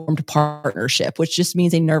trauma-informed partnership, which just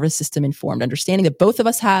means a nervous system-informed understanding that both of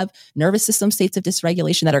us have nervous system states of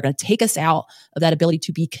dysregulation that are going to take us out of that ability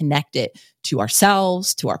to be connected to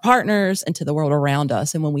ourselves, to our partners, and to the world around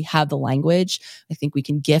us. And when we have the language, I think we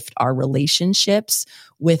can gift our relationships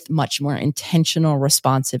with much more intentional,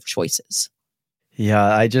 responsive choices. Yeah,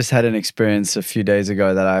 I just had an experience a few days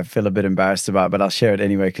ago that I feel a bit embarrassed about, but I'll share it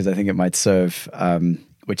anyway because I think it might serve,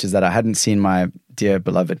 which is that I hadn't seen my dear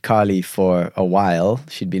beloved Carly for a while.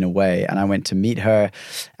 She'd been away, and I went to meet her,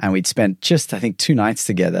 and we'd spent just, I think, 2 nights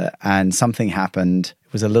together, and something happened.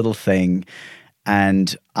 It was a little thing,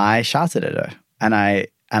 and I shouted at her, and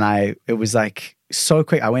it was like so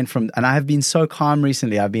quick. And I have been so calm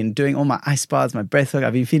recently. I've been doing all my ice baths, my breath work.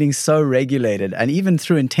 I've been feeling so regulated, and even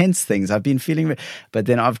through intense things, I've been feeling. But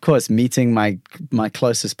then, of course, meeting my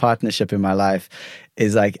closest partnership in my life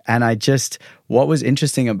is like, and what was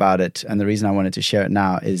interesting about it, and the reason I wanted to share it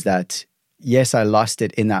now is that, yes, I lost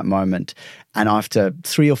it in that moment. And after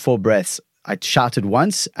 3 or 4 breaths, I shouted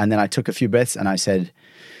once, and then I took a few breaths, and I said,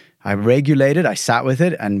 I regulated, I sat with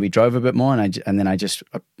it, and we drove a bit more, and then I just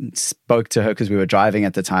spoke to her because we were driving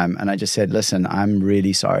at the time, and I just said, listen, I'm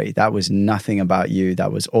really sorry. That was nothing about you.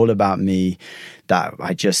 That was all about me. That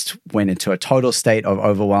I just went into a total state of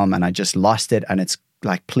overwhelm, and I just lost it, and it's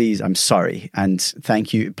like, please, I'm sorry. And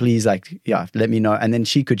thank you. Please, let me know. And then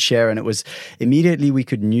she could share, and it was immediately we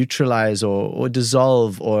could neutralize or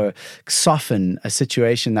dissolve or soften a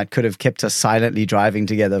situation that could have kept us silently driving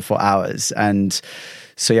together for hours. And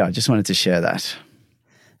so, I just wanted to share that.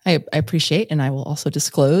 I appreciate, and I will also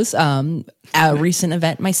disclose a recent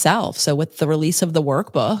event myself. So with the release of the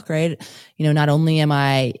workbook, right, not only am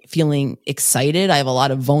I feeling excited, I have a lot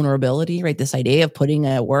of vulnerability, right? This idea of putting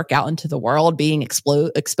a work out into the world, being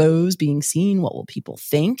exposed, being seen, what will people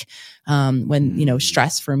think? When,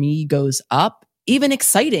 stress for me goes up, even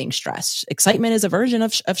exciting stress. Excitement is a version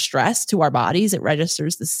of stress to our bodies. It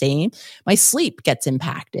registers the same. My sleep gets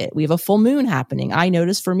impacted. We have a full moon happening. I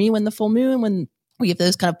notice for me when we have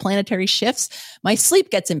those kind of planetary shifts, my sleep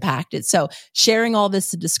gets impacted. So sharing all this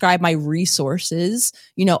to describe my resources,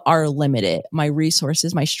 are limited. My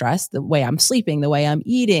resources, my stress, the way I'm sleeping, the way I'm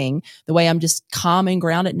eating, the way I'm just calm and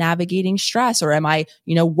grounded navigating stress, or am I,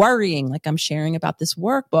 worrying like I'm sharing about this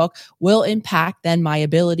workbook, will impact then my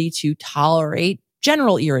ability to tolerate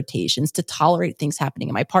general irritations, to tolerate things happening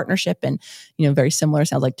in my partnership. And, very similar,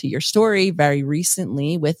 sounds like to your story, very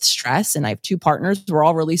recently with stress. And I have two partners. We're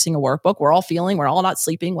all releasing a workbook. We're all not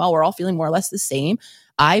sleeping well. We're all feeling more or less the same.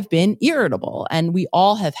 I've been irritable, and we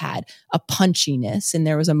all have had a punchiness. And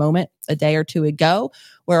there was a moment a day or two ago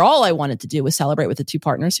where all I wanted to do was celebrate with the two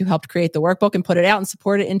partners who helped create the workbook and put it out and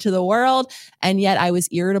support it into the world. And yet I was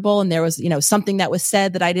irritable. And there was, something that was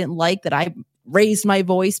said that I didn't like, that I raised my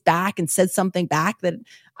voice back and said something back that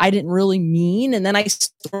I didn't really mean. And then I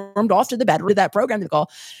stormed off to the bedroom, that program to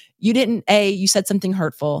call. You said something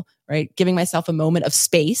hurtful, right? Giving myself a moment of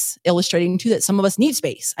space, illustrating too that some of us need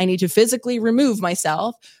space. I need to physically remove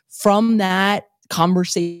myself from that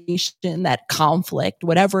conversation, that conflict,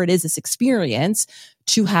 whatever it is, this experience,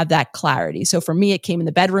 to have that clarity. So for me, it came in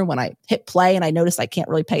the bedroom when I hit play and I noticed I can't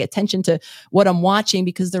really pay attention to what I'm watching,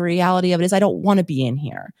 because the reality of it is I don't want to be in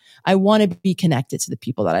here. I want to be connected to the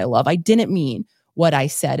people that I love. I didn't mean what I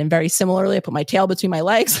said. And very similarly, I put my tail between my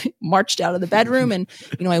legs, marched out of the bedroom, and,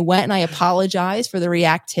 I went and I apologized for the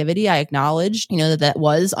reactivity. I acknowledged, that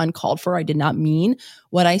was uncalled for. I did not mean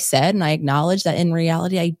what I said. And I acknowledged that in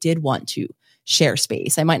reality, I did want to share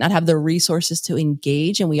space. I might not have the resources to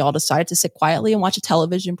engage. And we all decided to sit quietly and watch a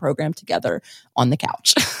television program together on the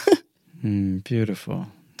couch. Beautiful.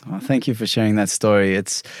 Oh, thank you for sharing that story.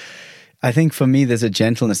 I think for me, there's a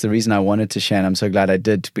gentleness. The reason I wanted to share, and I'm so glad I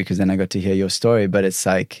did, because then I got to hear your story, but it's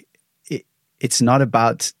like, it's not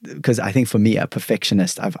about, because I think for me, a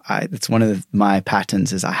perfectionist, it's one of my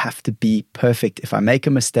patterns is I have to be perfect. If I make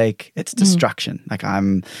a mistake, it's destruction. Like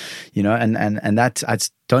I'm, and that, I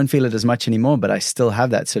don't feel it as much anymore, but I still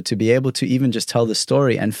have that. So to be able to even just tell the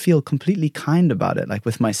story and feel completely kind about it, like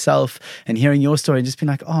with myself, and hearing your story, just being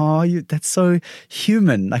like, oh, that's so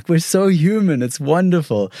human. Like we're so human. It's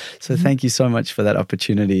wonderful. So thank you so much for that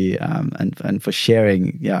opportunity, and for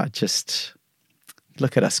sharing. Yeah, just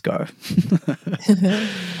look at us go.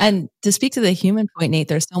 And to speak to the human point, Nate,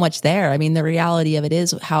 there's so much there. I mean, the reality of it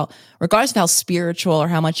is regardless of how spiritual or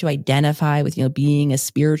how much you identify with, being a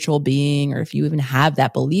spiritual being, or if you even have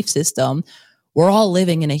that belief system, we're all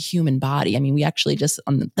living in a human body. I mean, we actually just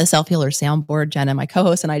on the Self-Healer soundboard, Jenna, my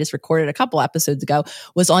co-host, and I just recorded a couple episodes ago,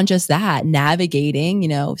 was on just that, navigating,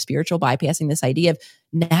 spiritual bypassing, this idea of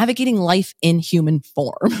navigating life in human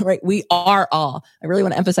form, right? We are all, I really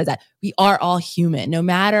want to emphasize that, we are all human. No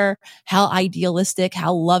matter how idealistic,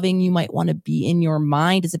 how loving you might want to be in your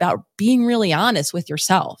mind, it's about being really honest with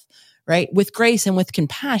yourself, right? With grace and with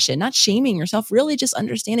compassion, not shaming yourself, really just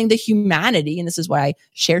understanding the humanity. And this is why I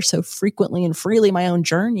share so frequently and freely my own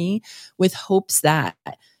journey, with hopes that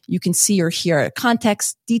you can see or hear.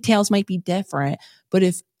 Context, details might be different, but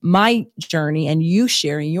if my journey and you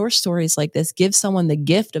sharing your stories like this gives someone the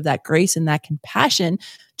gift of that grace and that compassion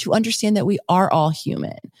to understand that we are all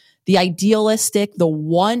human. The idealistic, the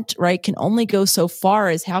want, right, can only go so far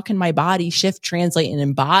as how can my body shift, translate, and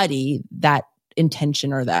embody that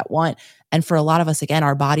intention or that want. And for a lot of us, again,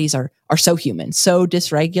 our bodies are so human, so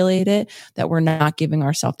dysregulated, that we're not giving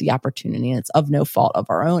ourselves the opportunity, and it's of no fault of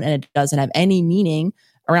our own. And it doesn't have any meaning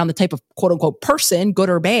around the type of quote unquote person, good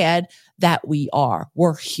or bad, that we are.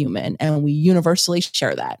 We're human, and we universally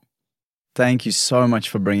share that. Thank you so much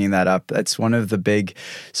for bringing that up. That's one of the big,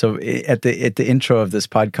 so at the intro of this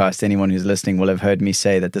podcast, anyone who's listening will have heard me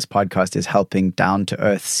say that this podcast is helping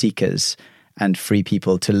down-to-earth seekers and free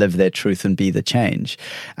people to live their truth and be the change.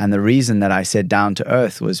 And the reason that I said down to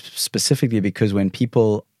earth was specifically because when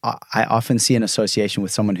people, I often see an association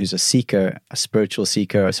with someone who's a seeker, a spiritual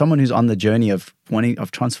seeker, or someone who's on the journey of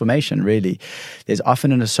transformation, really. There's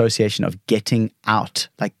often an association of getting out,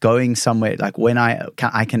 like going somewhere, like when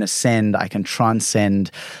I can ascend, I can transcend,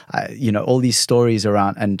 all these stories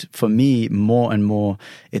around. And for me, more and more,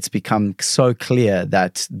 it's become so clear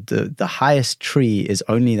that the highest tree is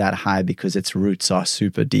only that high because its roots are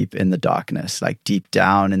super deep in the darkness, like deep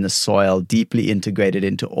down in the soil, deeply integrated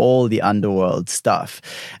into all the underworld stuff.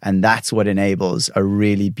 And that's what enables a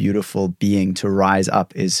really beautiful being to rise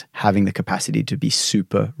up, is having the capacity to be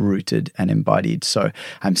super rooted and embodied. So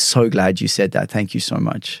I'm so glad you said that. Thank you so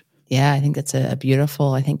much. Yeah, I think that's a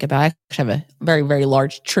beautiful, I actually have a very, very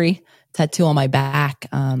large tree tattoo on my back.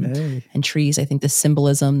 And trees, I think the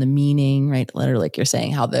symbolism, the meaning, right? Literally, like you're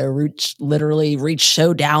saying, how their roots literally reach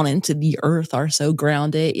so down into the earth, are so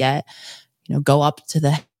grounded, yet, go up to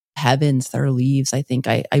the heavens, there are leaves. I think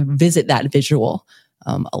I visit that visual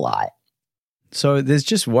a lot. So there's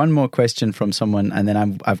just one more question from someone, and then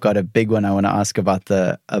I've got a big one I want to ask about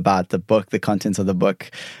the book, the contents of the book.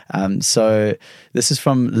 So this is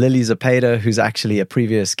from Lily LePera, who's actually a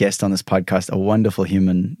previous guest on this podcast, a wonderful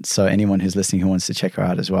human. So anyone who's listening who wants to check her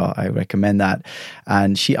out as well, I recommend that.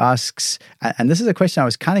 And she asks, and this is a question I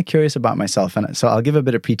was kind of curious about myself, and so I'll give a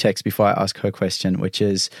bit of pretext before I ask her question, which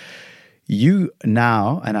is, you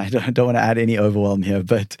now, and I don't want to add any overwhelm here,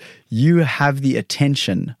 but you have the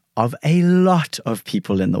attention of a lot of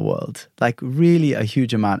people in the world, like really a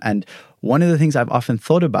huge amount. And one of the things I've often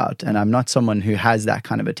thought about, and I'm not someone who has that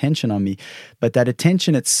kind of attention on me, but that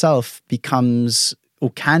attention itself becomes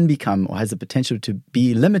or can become or has the potential to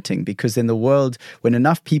be limiting, because in the world, when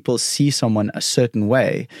enough people see someone a certain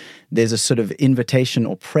way, there's a sort of invitation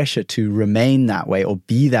or pressure to remain that way or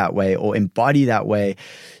be that way or embody that way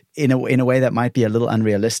in a way that might be a little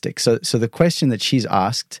unrealistic. So the question that she's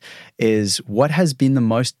asked is, what has been the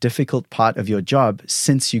most difficult part of your job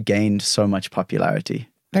since you gained so much popularity?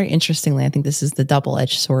 Very interestingly, I think this is the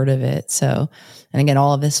double-edged sword of it. So, and again,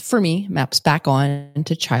 all of this for me maps back on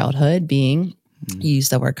to childhood, being, you use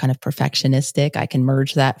the word kind of perfectionistic. I can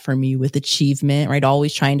merge that for me with achievement, right?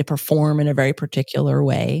 Always trying to perform in a very particular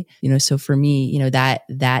way. So for me,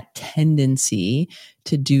 that tendency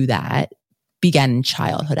to do that began in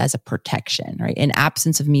childhood as a protection, right? In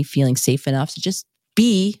absence of me feeling safe enough to just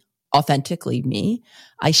be authentically me,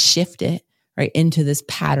 I shift it right into this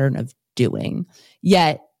pattern of doing.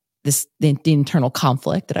 Yet the internal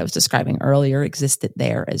conflict that I was describing earlier existed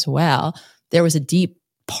there as well. There was a deep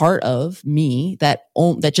part of me that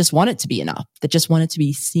just wanted to be enough, that just wanted to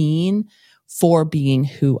be seen for being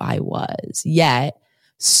who I was. Yet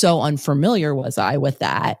so unfamiliar was I with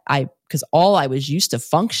that. Because all I was used to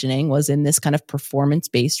functioning was in this kind of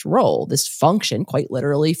performance-based role, this function quite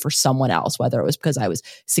literally for someone else, whether it was because I was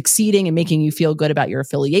succeeding and making you feel good about your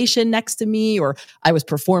affiliation next to me, or I was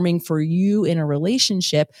performing for you in a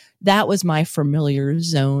relationship. That was my familiar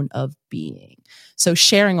zone of being. So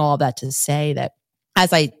sharing all of that to say that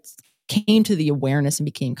as I came to the awareness and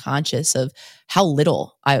became conscious of how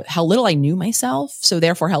little I knew myself, so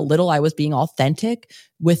therefore how little I was being authentic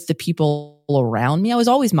with the people around me, I was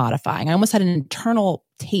always modifying. I almost had an internal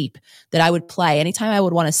tape that I would play anytime I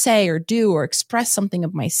would want to say or do or express something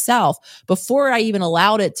of myself. Before I even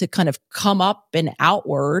allowed it to kind of come up and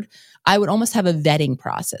outward, I would almost have a vetting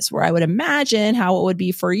process where I would imagine how it would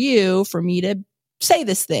be for me to say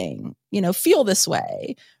this thing, feel this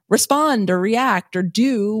way, respond or react or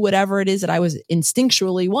do whatever it is that I was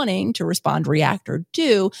instinctually wanting to respond, react, or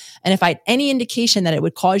do. And if I had any indication that it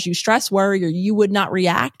would cause you stress, worry, or you would not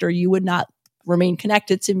react, or you would not remain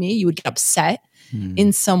connected to me, you would get upset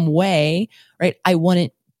in some way, right? I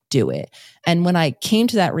wouldn't do it. And when I came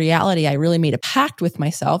to that reality, I really made a pact with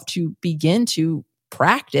myself to begin to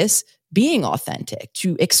practice being authentic,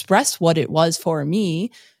 to express what it was for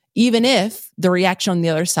me, even if the reaction on the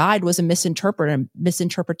other side was a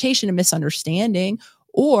misinterpretation, a misunderstanding,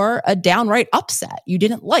 or a downright upset. You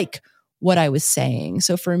didn't like what I was saying.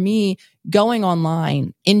 So for me, going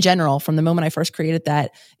online in general, from the moment I first created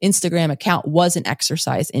that Instagram account, was an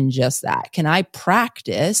exercise in just that. Can I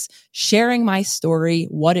practice sharing my story,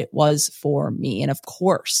 what it was for me? And of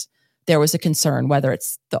course, there was a concern, whether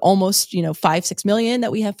it's the almost, 5-6 million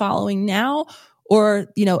that we have following now, or,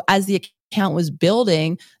 as the account was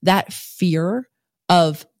building, that fear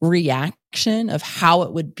of reaction, of how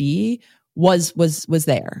it would be, was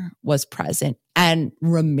there, was present, and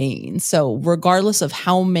remains. So regardless of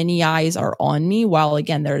how many eyes are on me, while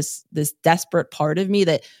again, there's this desperate part of me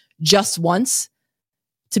that just wants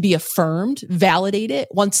to be affirmed, validated,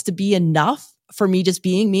 wants to be enough for me just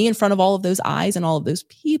being me in front of all of those eyes and all of those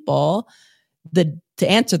people, to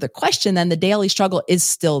answer the question, then the daily struggle is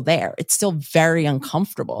still there. It's still very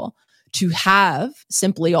uncomfortable to have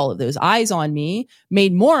simply all of those eyes on me,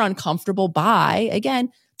 made more uncomfortable by, again,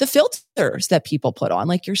 the filters that people put on.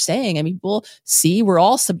 Like you're saying, people see, we're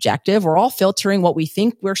all subjective. We're all filtering what we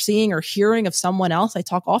think we're seeing or hearing of someone else. I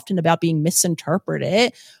talk often about being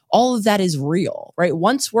misinterpreted. All of that is real, right?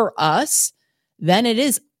 Once we're us, then it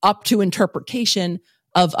is up to interpretation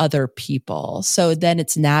of other people. So then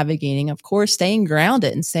it's navigating, of course, staying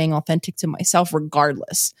grounded and staying authentic to myself,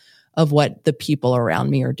 regardless of what the people around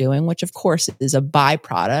me are doing, which of course is a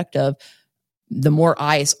byproduct of the more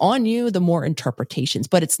eyes on you, the more interpretations,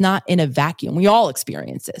 but it's not in a vacuum. We all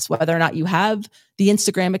experience this, whether or not you have the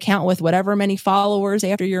Instagram account with whatever many followers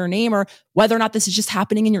after your name, or whether or not this is just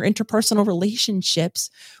happening in your interpersonal relationships.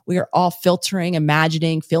 We are all filtering,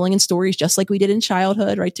 imagining, filling in stories just like we did in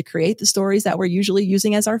childhood, right? To create the stories that we're usually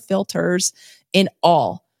using as our filters in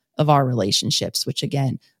all of our relationships, which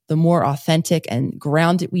again, the more authentic and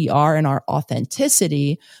grounded we are in our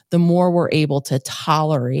authenticity, the more we're able to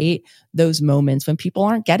tolerate those moments when people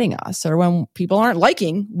aren't getting us or when people aren't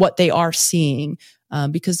liking what they are seeing.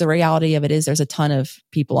 Because the reality of it is there's a ton of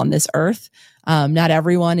people on this earth. Not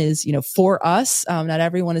everyone is, for us. Not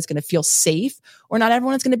everyone is going to feel safe, or not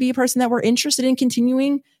everyone is going to be a person that we're interested in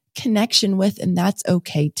continuing connection with. And that's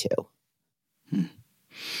okay too.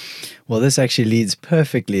 Well, this actually leads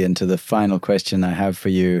perfectly into the final question I have for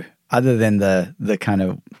you, other than the kind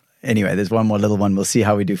of, anyway, there's one more little one. We'll see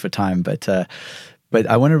how we do for time. But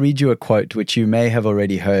I want to read you a quote, which you may have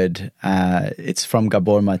already heard. It's from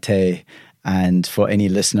Gabor Mate. And for any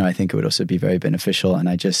listener, I think it would also be very beneficial. And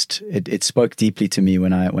it spoke deeply to me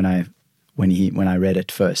when I read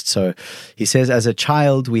it first. So he says, as a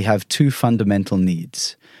child, we have two fundamental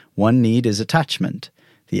needs. One need is attachment.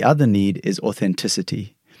 The other need is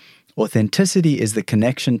authenticity. Authenticity is the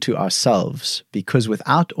connection to ourselves, because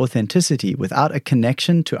without authenticity, without a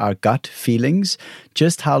connection to our gut feelings,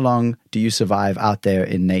 just how long do you survive out there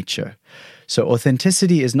in nature? So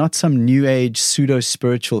authenticity is not some new age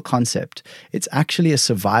pseudo-spiritual concept. It's actually a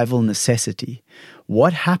survival necessity.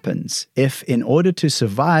 What happens if, in order to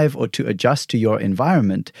survive or to adjust to your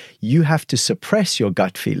environment, you have to suppress your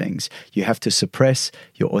gut feelings? You have to suppress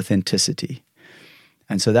your authenticity.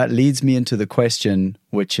 And so that leads me into the question,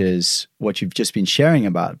 which is what you've just been sharing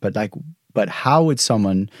about. But how would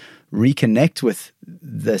someone reconnect with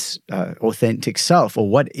this authentic self, or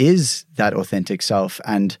what is that authentic self,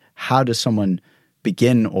 and how does someone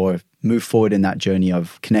begin or move forward in that journey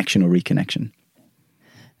of connection or reconnection?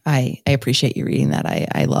 I appreciate you reading that.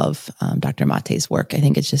 I love Dr. Mate's work. I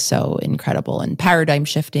think it's just so incredible and paradigm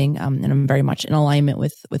shifting, and I'm very much in alignment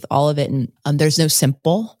with all of it. And there's no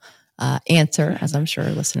simple answer, as I'm sure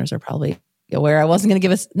listeners are probably aware. I wasn't going to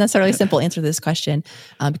give a necessarily simple answer to this question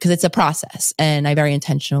because it's a process, and I very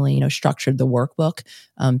intentionally, structured the workbook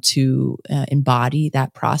to embody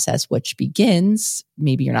that process, which begins.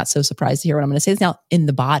 Maybe you're not so surprised to hear what I'm going to say is now in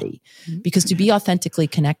the body, because to be authentically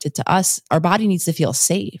connected to us, our body needs to feel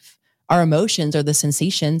safe. Our emotions or the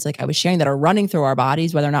sensations, like I was sharing, that are running through our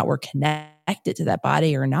bodies, whether or not we're connected to that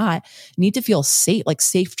body or not, need to feel safe, like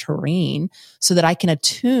safe terrain, so that I can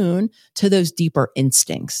attune to those deeper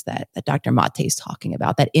instincts that Dr. Mate is talking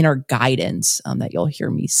about, that inner guidance that you'll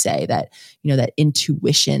hear me say, that, that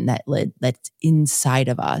intuition that's inside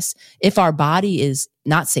of us. If our body is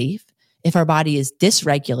not safe, if our body is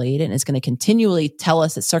dysregulated and is going to continually tell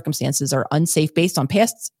us that circumstances are unsafe based on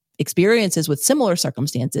past experiences with similar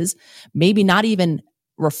circumstances, maybe not even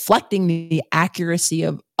reflecting the accuracy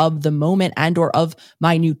of the moment and or of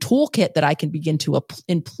my new toolkit that I can begin to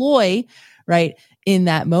employ right in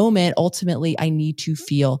that moment, ultimately I need to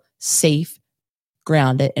feel safe,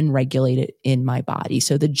 grounded, and regulated in my body.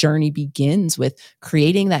 So the journey begins with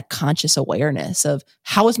creating that conscious awareness of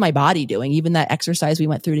how is my body doing? Even that exercise we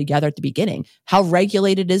went through together at the beginning. How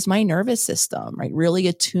regulated is my nervous system, right? Really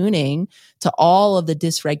attuning to all of the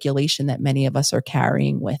dysregulation that many of us are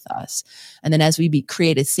carrying with us. And then as we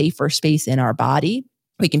create a safer space in our body,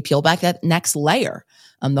 we can peel back that next layer.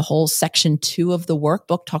 The whole section 2 of the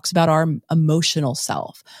workbook talks about our emotional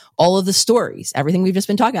self, all of the stories, everything we've just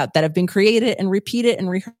been talking about that have been created and repeated and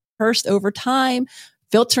rehearsed over time,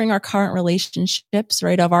 filtering our current relationships,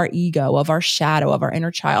 right, of our ego, of our shadow, of our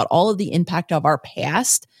inner child, all of the impact of our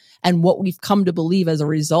past and what we've come to believe as a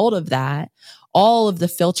result of that, all of the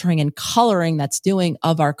filtering and coloring that's doing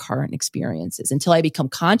of our current experiences, until I become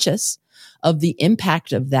conscious of the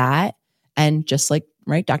impact of that. And just like,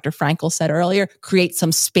 right, Dr. Frankl said earlier, create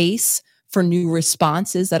some space for new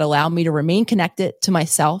responses that allow me to remain connected to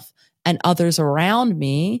myself and others around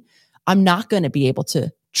me, I'm not going to be able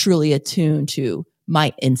to truly attune to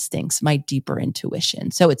my instincts, my deeper intuition.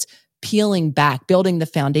 So it's peeling back, building the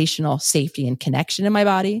foundational safety and connection in my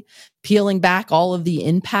body, peeling back all of the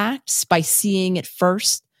impacts by seeing it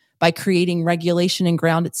first, by creating regulation and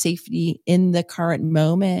grounded safety in the current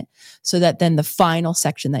moment, so that then the final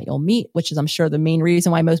section that you'll meet, which is I'm sure the main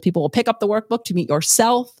reason why most people will pick up the workbook to meet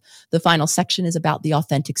yourself, the final section is about the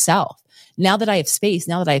authentic self. Now that I have space,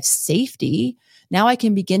 now that I have safety, now I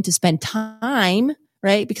can begin to spend time,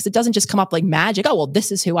 right? Because it doesn't just come up like magic. Oh, well,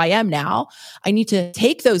 this is who I am now. I need to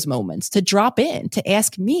take those moments to drop in, to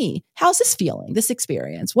ask me, how's this feeling, this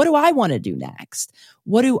experience? What do I want to do next?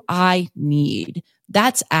 What do I need?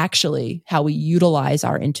 That's actually how we utilize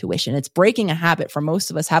our intuition. It's breaking a habit for most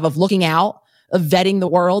of us have of looking out, of vetting the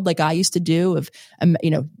world like I used to do, of,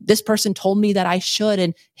 this person told me that I should,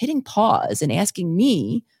 and hitting pause and asking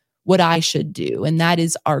me, what I should do. And that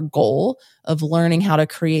is our goal of learning how to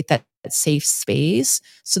create that safe space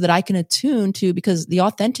so that I can attune to, because the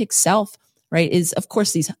authentic self, right, is of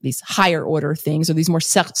course these higher order things, or these more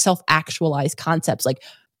self-actualized concepts like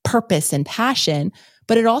purpose and passion,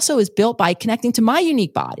 but it also is built by connecting to my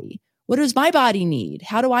unique body. What does my body need?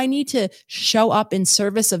 How do I need to show up in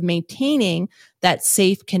service of maintaining that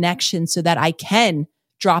safe connection so that I can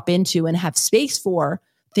drop into and have space for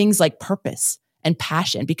things like purpose and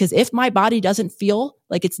passion? Because if my body doesn't feel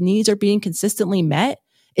like its needs are being consistently met,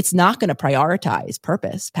 it's not going to prioritize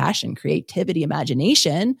purpose, passion, creativity,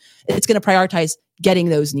 imagination. It's going to prioritize getting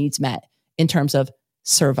those needs met in terms of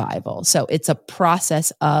survival. So it's a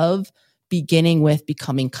process of beginning with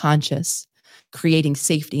becoming conscious, creating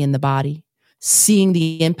safety in the body, seeing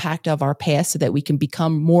the impact of our past so that we can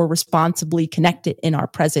become more responsibly connected in our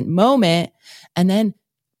present moment, and then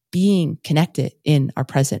being connected in our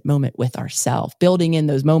present moment with ourselves, building in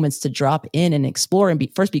those moments to drop in and explore and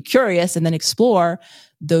first be curious and then explore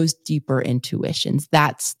those deeper intuitions.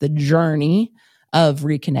 That's the journey of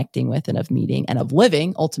reconnecting with and of meeting and of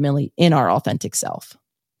living ultimately in our authentic self.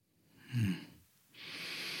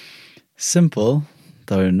 Simple,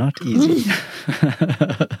 though not easy.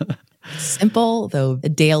 Simple, though a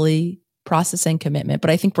daily process and commitment.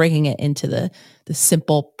 But I think breaking it into the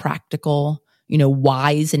simple, practical,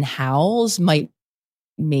 whys and hows might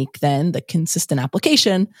make then the consistent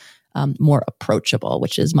application more approachable,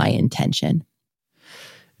 which is my intention.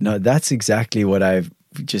 No, that's exactly what I've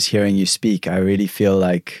just hearing you speak. I really feel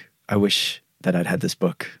like I wish that I'd had this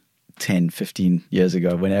book 10, 15 years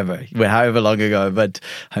ago, however long ago, but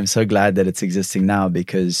I'm so glad that it's existing now,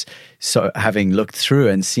 because so having looked through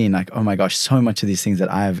and seen like, oh my gosh, so much of these things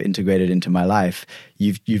that I have integrated into my life,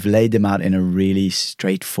 you've laid them out in a really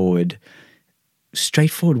straightforward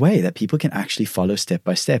way that people can actually follow step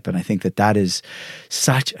by step. And I think that is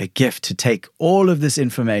such a gift, to take all of this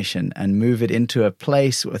information and move it into a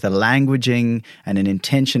place with a languaging and an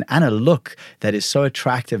intention and a look that is so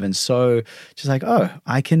attractive and so just like, oh,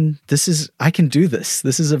 I can do this.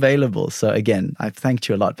 This is available. So again, I've thanked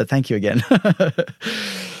you a lot, but thank you again.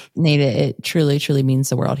 Nate, it truly, truly means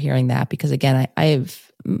the world hearing that, because again,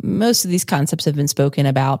 most of these concepts have been spoken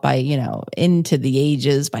about by, into the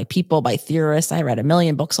ages, by people, by theorists. I read a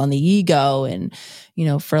million books on the ego. And,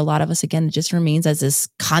 for a lot of us, again, it just remains as this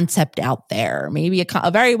concept out there, maybe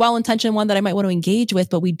a very well-intentioned one that I might want to engage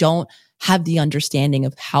with, but we don't have the understanding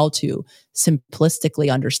of how to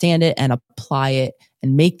simplistically understand it and apply it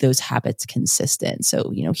and make those habits consistent.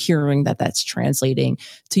 So, hearing that that's translating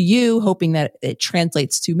to you, hoping that it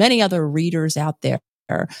translates to many other readers out there.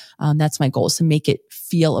 That's my goal, is to make it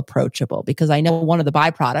feel approachable, because I know one of the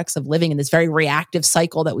byproducts of living in this very reactive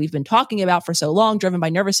cycle that we've been talking about for so long, driven by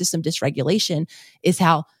nervous system dysregulation, is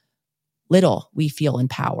how little we feel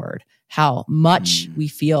empowered, how much we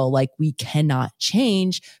feel like we cannot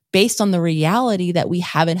change based on the reality that we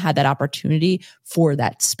haven't had that opportunity for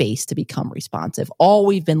that space to become responsive. All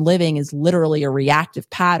we've been living is literally a reactive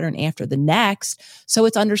pattern after the next. So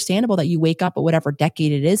it's understandable that you wake up at whatever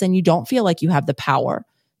decade it is and you don't feel like you have the power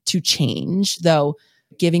to change, though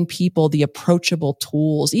giving people the approachable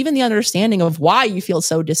tools, even the understanding of why you feel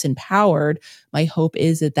so disempowered, my hope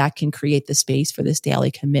is that can create the space for this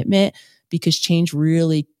daily commitment, because change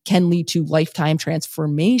really can lead to lifetime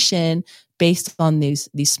transformation based on these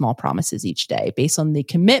small promises each day, based on the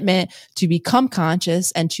commitment to become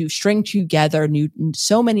conscious and to string together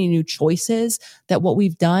so many new choices, that what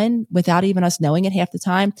we've done without even us knowing it half the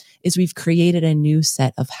time is we've created a new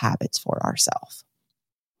set of habits for ourselves.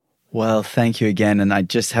 Well, thank you again. And I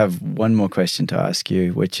just have one more question to ask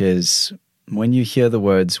you, which is, when you hear the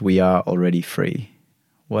words, "we are already free,"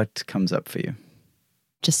 what comes up for you?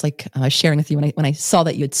 Just like I was sharing with you when I saw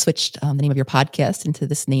that you had switched the name of your podcast into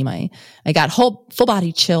this name, I got full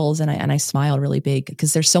body chills, and I smiled really big,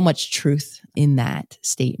 because there's so much truth in that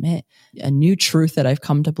statement. A new truth that I've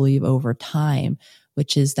come to believe over time,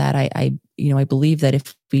 which is that I believe that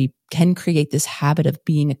if we can create this habit of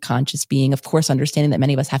being a conscious being, of course, understanding that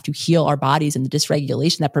many of us have to heal our bodies and the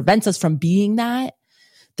dysregulation that prevents us from being that,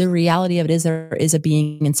 the reality of it is there is a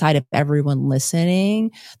being inside of everyone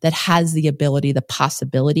listening that has the ability, the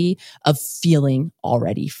possibility of feeling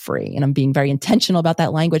already free. And I'm being very intentional about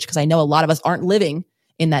that language, because I know a lot of us aren't living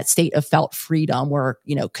in that state of felt freedom. We're,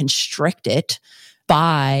 constricted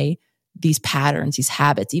by these patterns, these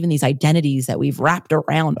habits, even these identities that we've wrapped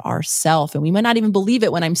around ourselves. And we might not even believe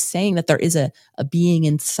it when I'm saying that there is a being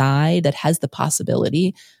inside that has the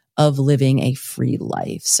possibility of living a free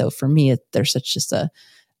life. So for me, there's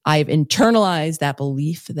I've internalized that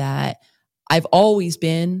belief that I've always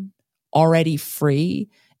been already free,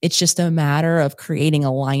 It's just a matter of creating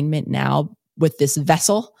alignment now with this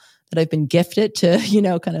vessel that I've been gifted to,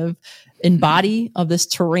 kind of embody of this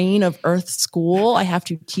terrain of Earth School. I have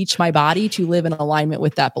to teach my body to live in alignment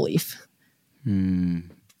with that belief.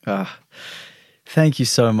 Thank you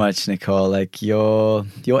so much, Nicole. Like your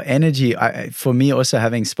energy, for me also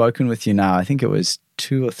having spoken with you now, I think it was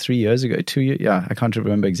 2 or 3 years ago, 2 years, I can't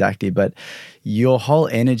remember exactly, but your whole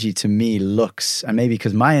energy to me looks, and maybe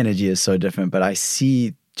because my energy is so different, but I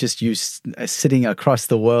see just you sitting across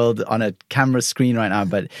the world on a camera screen right now,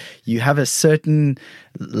 but you have a certain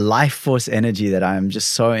life force energy that I'm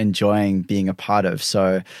just so enjoying being a part of.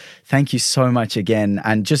 So thank you so much again.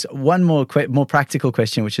 And just one more practical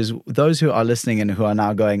question, which is those who are listening and who are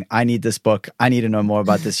now going, I need this book, I need to know more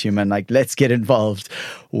about this human, like let's get involved.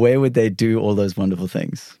 Where would they do all those wonderful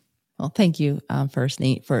things? Well, thank you first,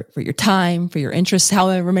 Nate, for your time, for your interest,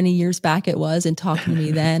 however many years back it was, in talking to me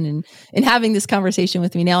then and having this conversation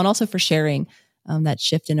with me now, and also for sharing that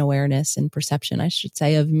shift in awareness and perception, I should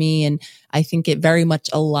say, of me. And I think it very much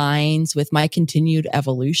aligns with my continued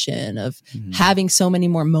evolution of having so many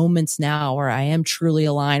more moments now where I am truly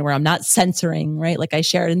aligned, where I'm not censoring, right? Like I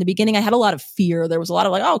shared in the beginning, I had a lot of fear. There was a lot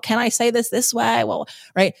of like, oh, can I say this way? Well,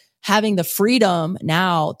 right. Having the freedom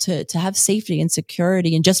now to have safety and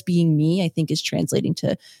security and just being me, I think is translating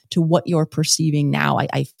to what you're perceiving now.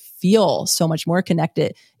 I feel so much more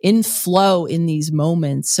connected, in flow in these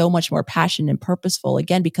moments, so much more passionate and purposeful,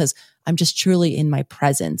 again, because I'm just truly in my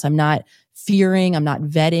presence. I'm not fearing, I'm not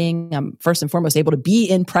vetting. I'm first and foremost able to be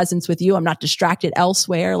in presence with you. I'm not distracted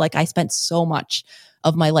elsewhere. Like I spent so much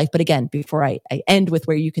of my life. But again, before I end with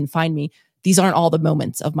where you can find me, these aren't all the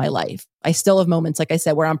moments of my life. I still have moments, like I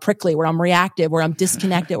said, where I'm prickly, where I'm reactive, where I'm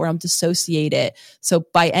disconnected, where I'm dissociated. So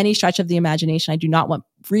by any stretch of the imagination, I do not want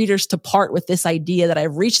readers to part with this idea that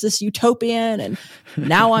I've reached this utopian and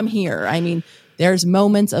now I'm here. I mean, there's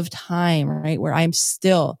moments of time, right, where I'm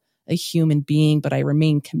still a human being, but I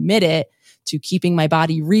remain committed to keeping my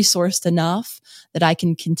body resourced enough that I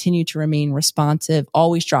can continue to remain responsive,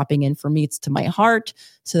 always dropping in for me, it's to my heart,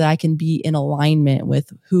 so that I can be in alignment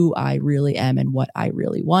with who I really am and what I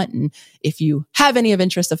really want. And if you have any of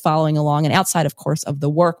interest of following along, and outside, of course, of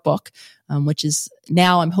the workbook, which is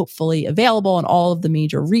now I'm hopefully available in all of the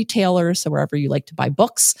major retailers. So wherever you like to buy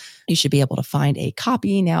books, you should be able to find a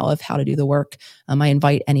copy now of How to Do the Work. I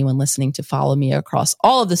invite anyone listening to follow me across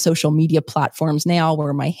all of the social media platforms now,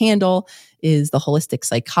 where my handle is the Holistic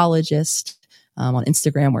Psychologist. On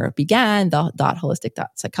Instagram, where it began, the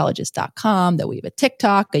holistic.psychologist.com, that we have a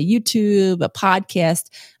TikTok, a YouTube, a podcast.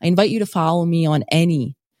 I invite you to follow me on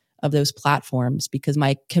any of those platforms, because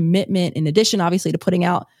my commitment, in addition, obviously, to putting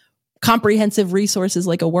out comprehensive resources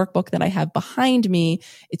like a workbook that I have behind me,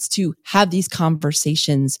 it's to have these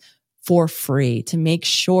conversations for free, to make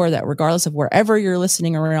sure that regardless of wherever you're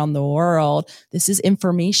listening around the world, this is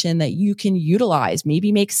information that you can utilize,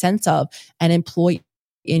 maybe make sense of, and employ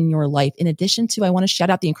in your life. In addition to, I want to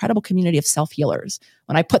shout out the incredible community of self-healers.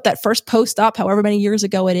 When I put that first post up, however many years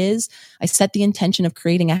ago it is, I set the intention of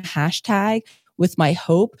creating a hashtag with my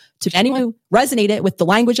hope to anyone who resonated with the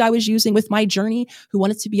language I was using, with my journey, who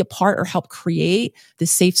wanted to be a part or help create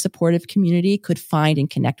this safe, supportive community, could find and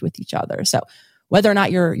connect with each other. So whether or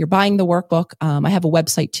not you're buying the workbook, I have a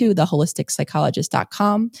website too,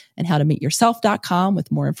 theholisticpsychologist.com and howtomeetyourself.com,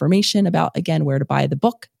 with more information about, again, where to buy the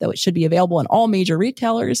book, though it should be available in all major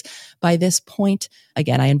retailers by this point.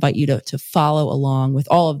 Again, I invite you to follow along with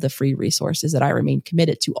all of the free resources that I remain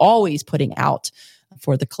committed to always putting out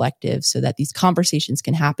for the collective, so that these conversations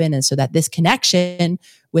can happen and so that this connection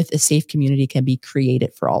with a safe community can be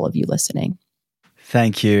created for all of you listening.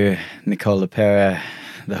 Thank you, Nicole LePera,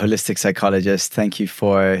 the Holistic Psychologist. Thank you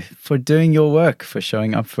for doing your work, for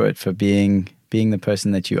showing up for it, for being the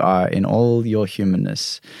person that you are in all your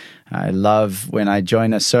humanness. I love when I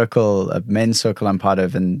join a circle, a men's circle I'm part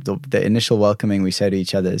of, and the initial welcoming we say to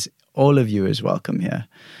each other is, all of you is welcome here.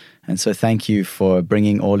 And so thank you for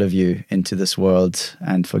bringing all of you into this world,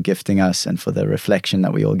 and for gifting us, and for the reflection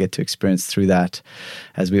that we all get to experience through that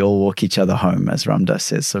as we all walk each other home, as Ramdas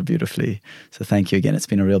says so beautifully. So thank you again. It's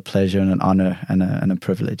been a real pleasure and an honor and a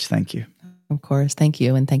privilege. Thank you. Of course. Thank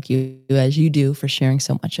you. And thank you, as you do, for sharing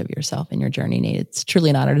so much of yourself and your journey, Nate. It's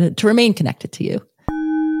truly an honor to remain connected to you.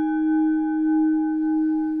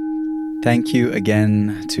 Thank you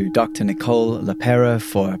again to Dr. Nicole LePera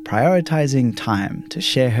for prioritizing time to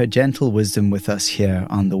share her gentle wisdom with us here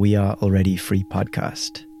on the We Are Already Free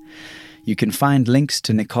podcast. You can find links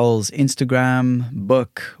to Nicole's Instagram,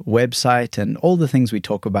 book, website, and all the things we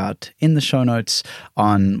talk about in the show notes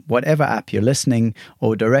on whatever app you're listening,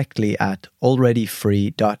 or directly at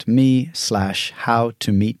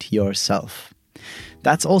alreadyfree.me/howtomeetyourself.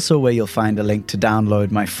 That's also where you'll find a link to download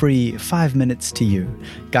my free 5 Minutes to You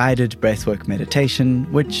guided breathwork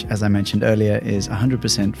meditation, which, as I mentioned earlier, is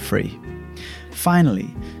 100% free.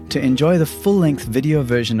 Finally, to enjoy the full-length video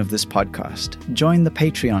version of this podcast, join the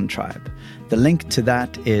Patreon tribe. The link to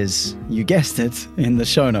that is, you guessed it, in the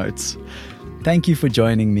show notes. Thank you for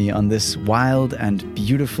joining me on this wild and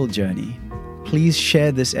beautiful journey. Please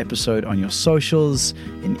share this episode on your socials,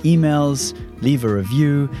 in emails, leave a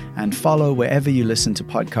review, and follow wherever you listen to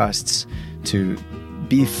podcasts to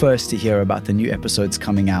be first to hear about the new episodes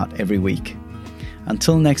coming out every week.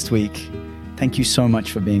 Until next week, thank you so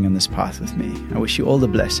much for being on this path with me. I wish you all the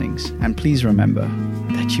blessings, and please remember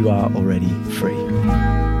that you are already free.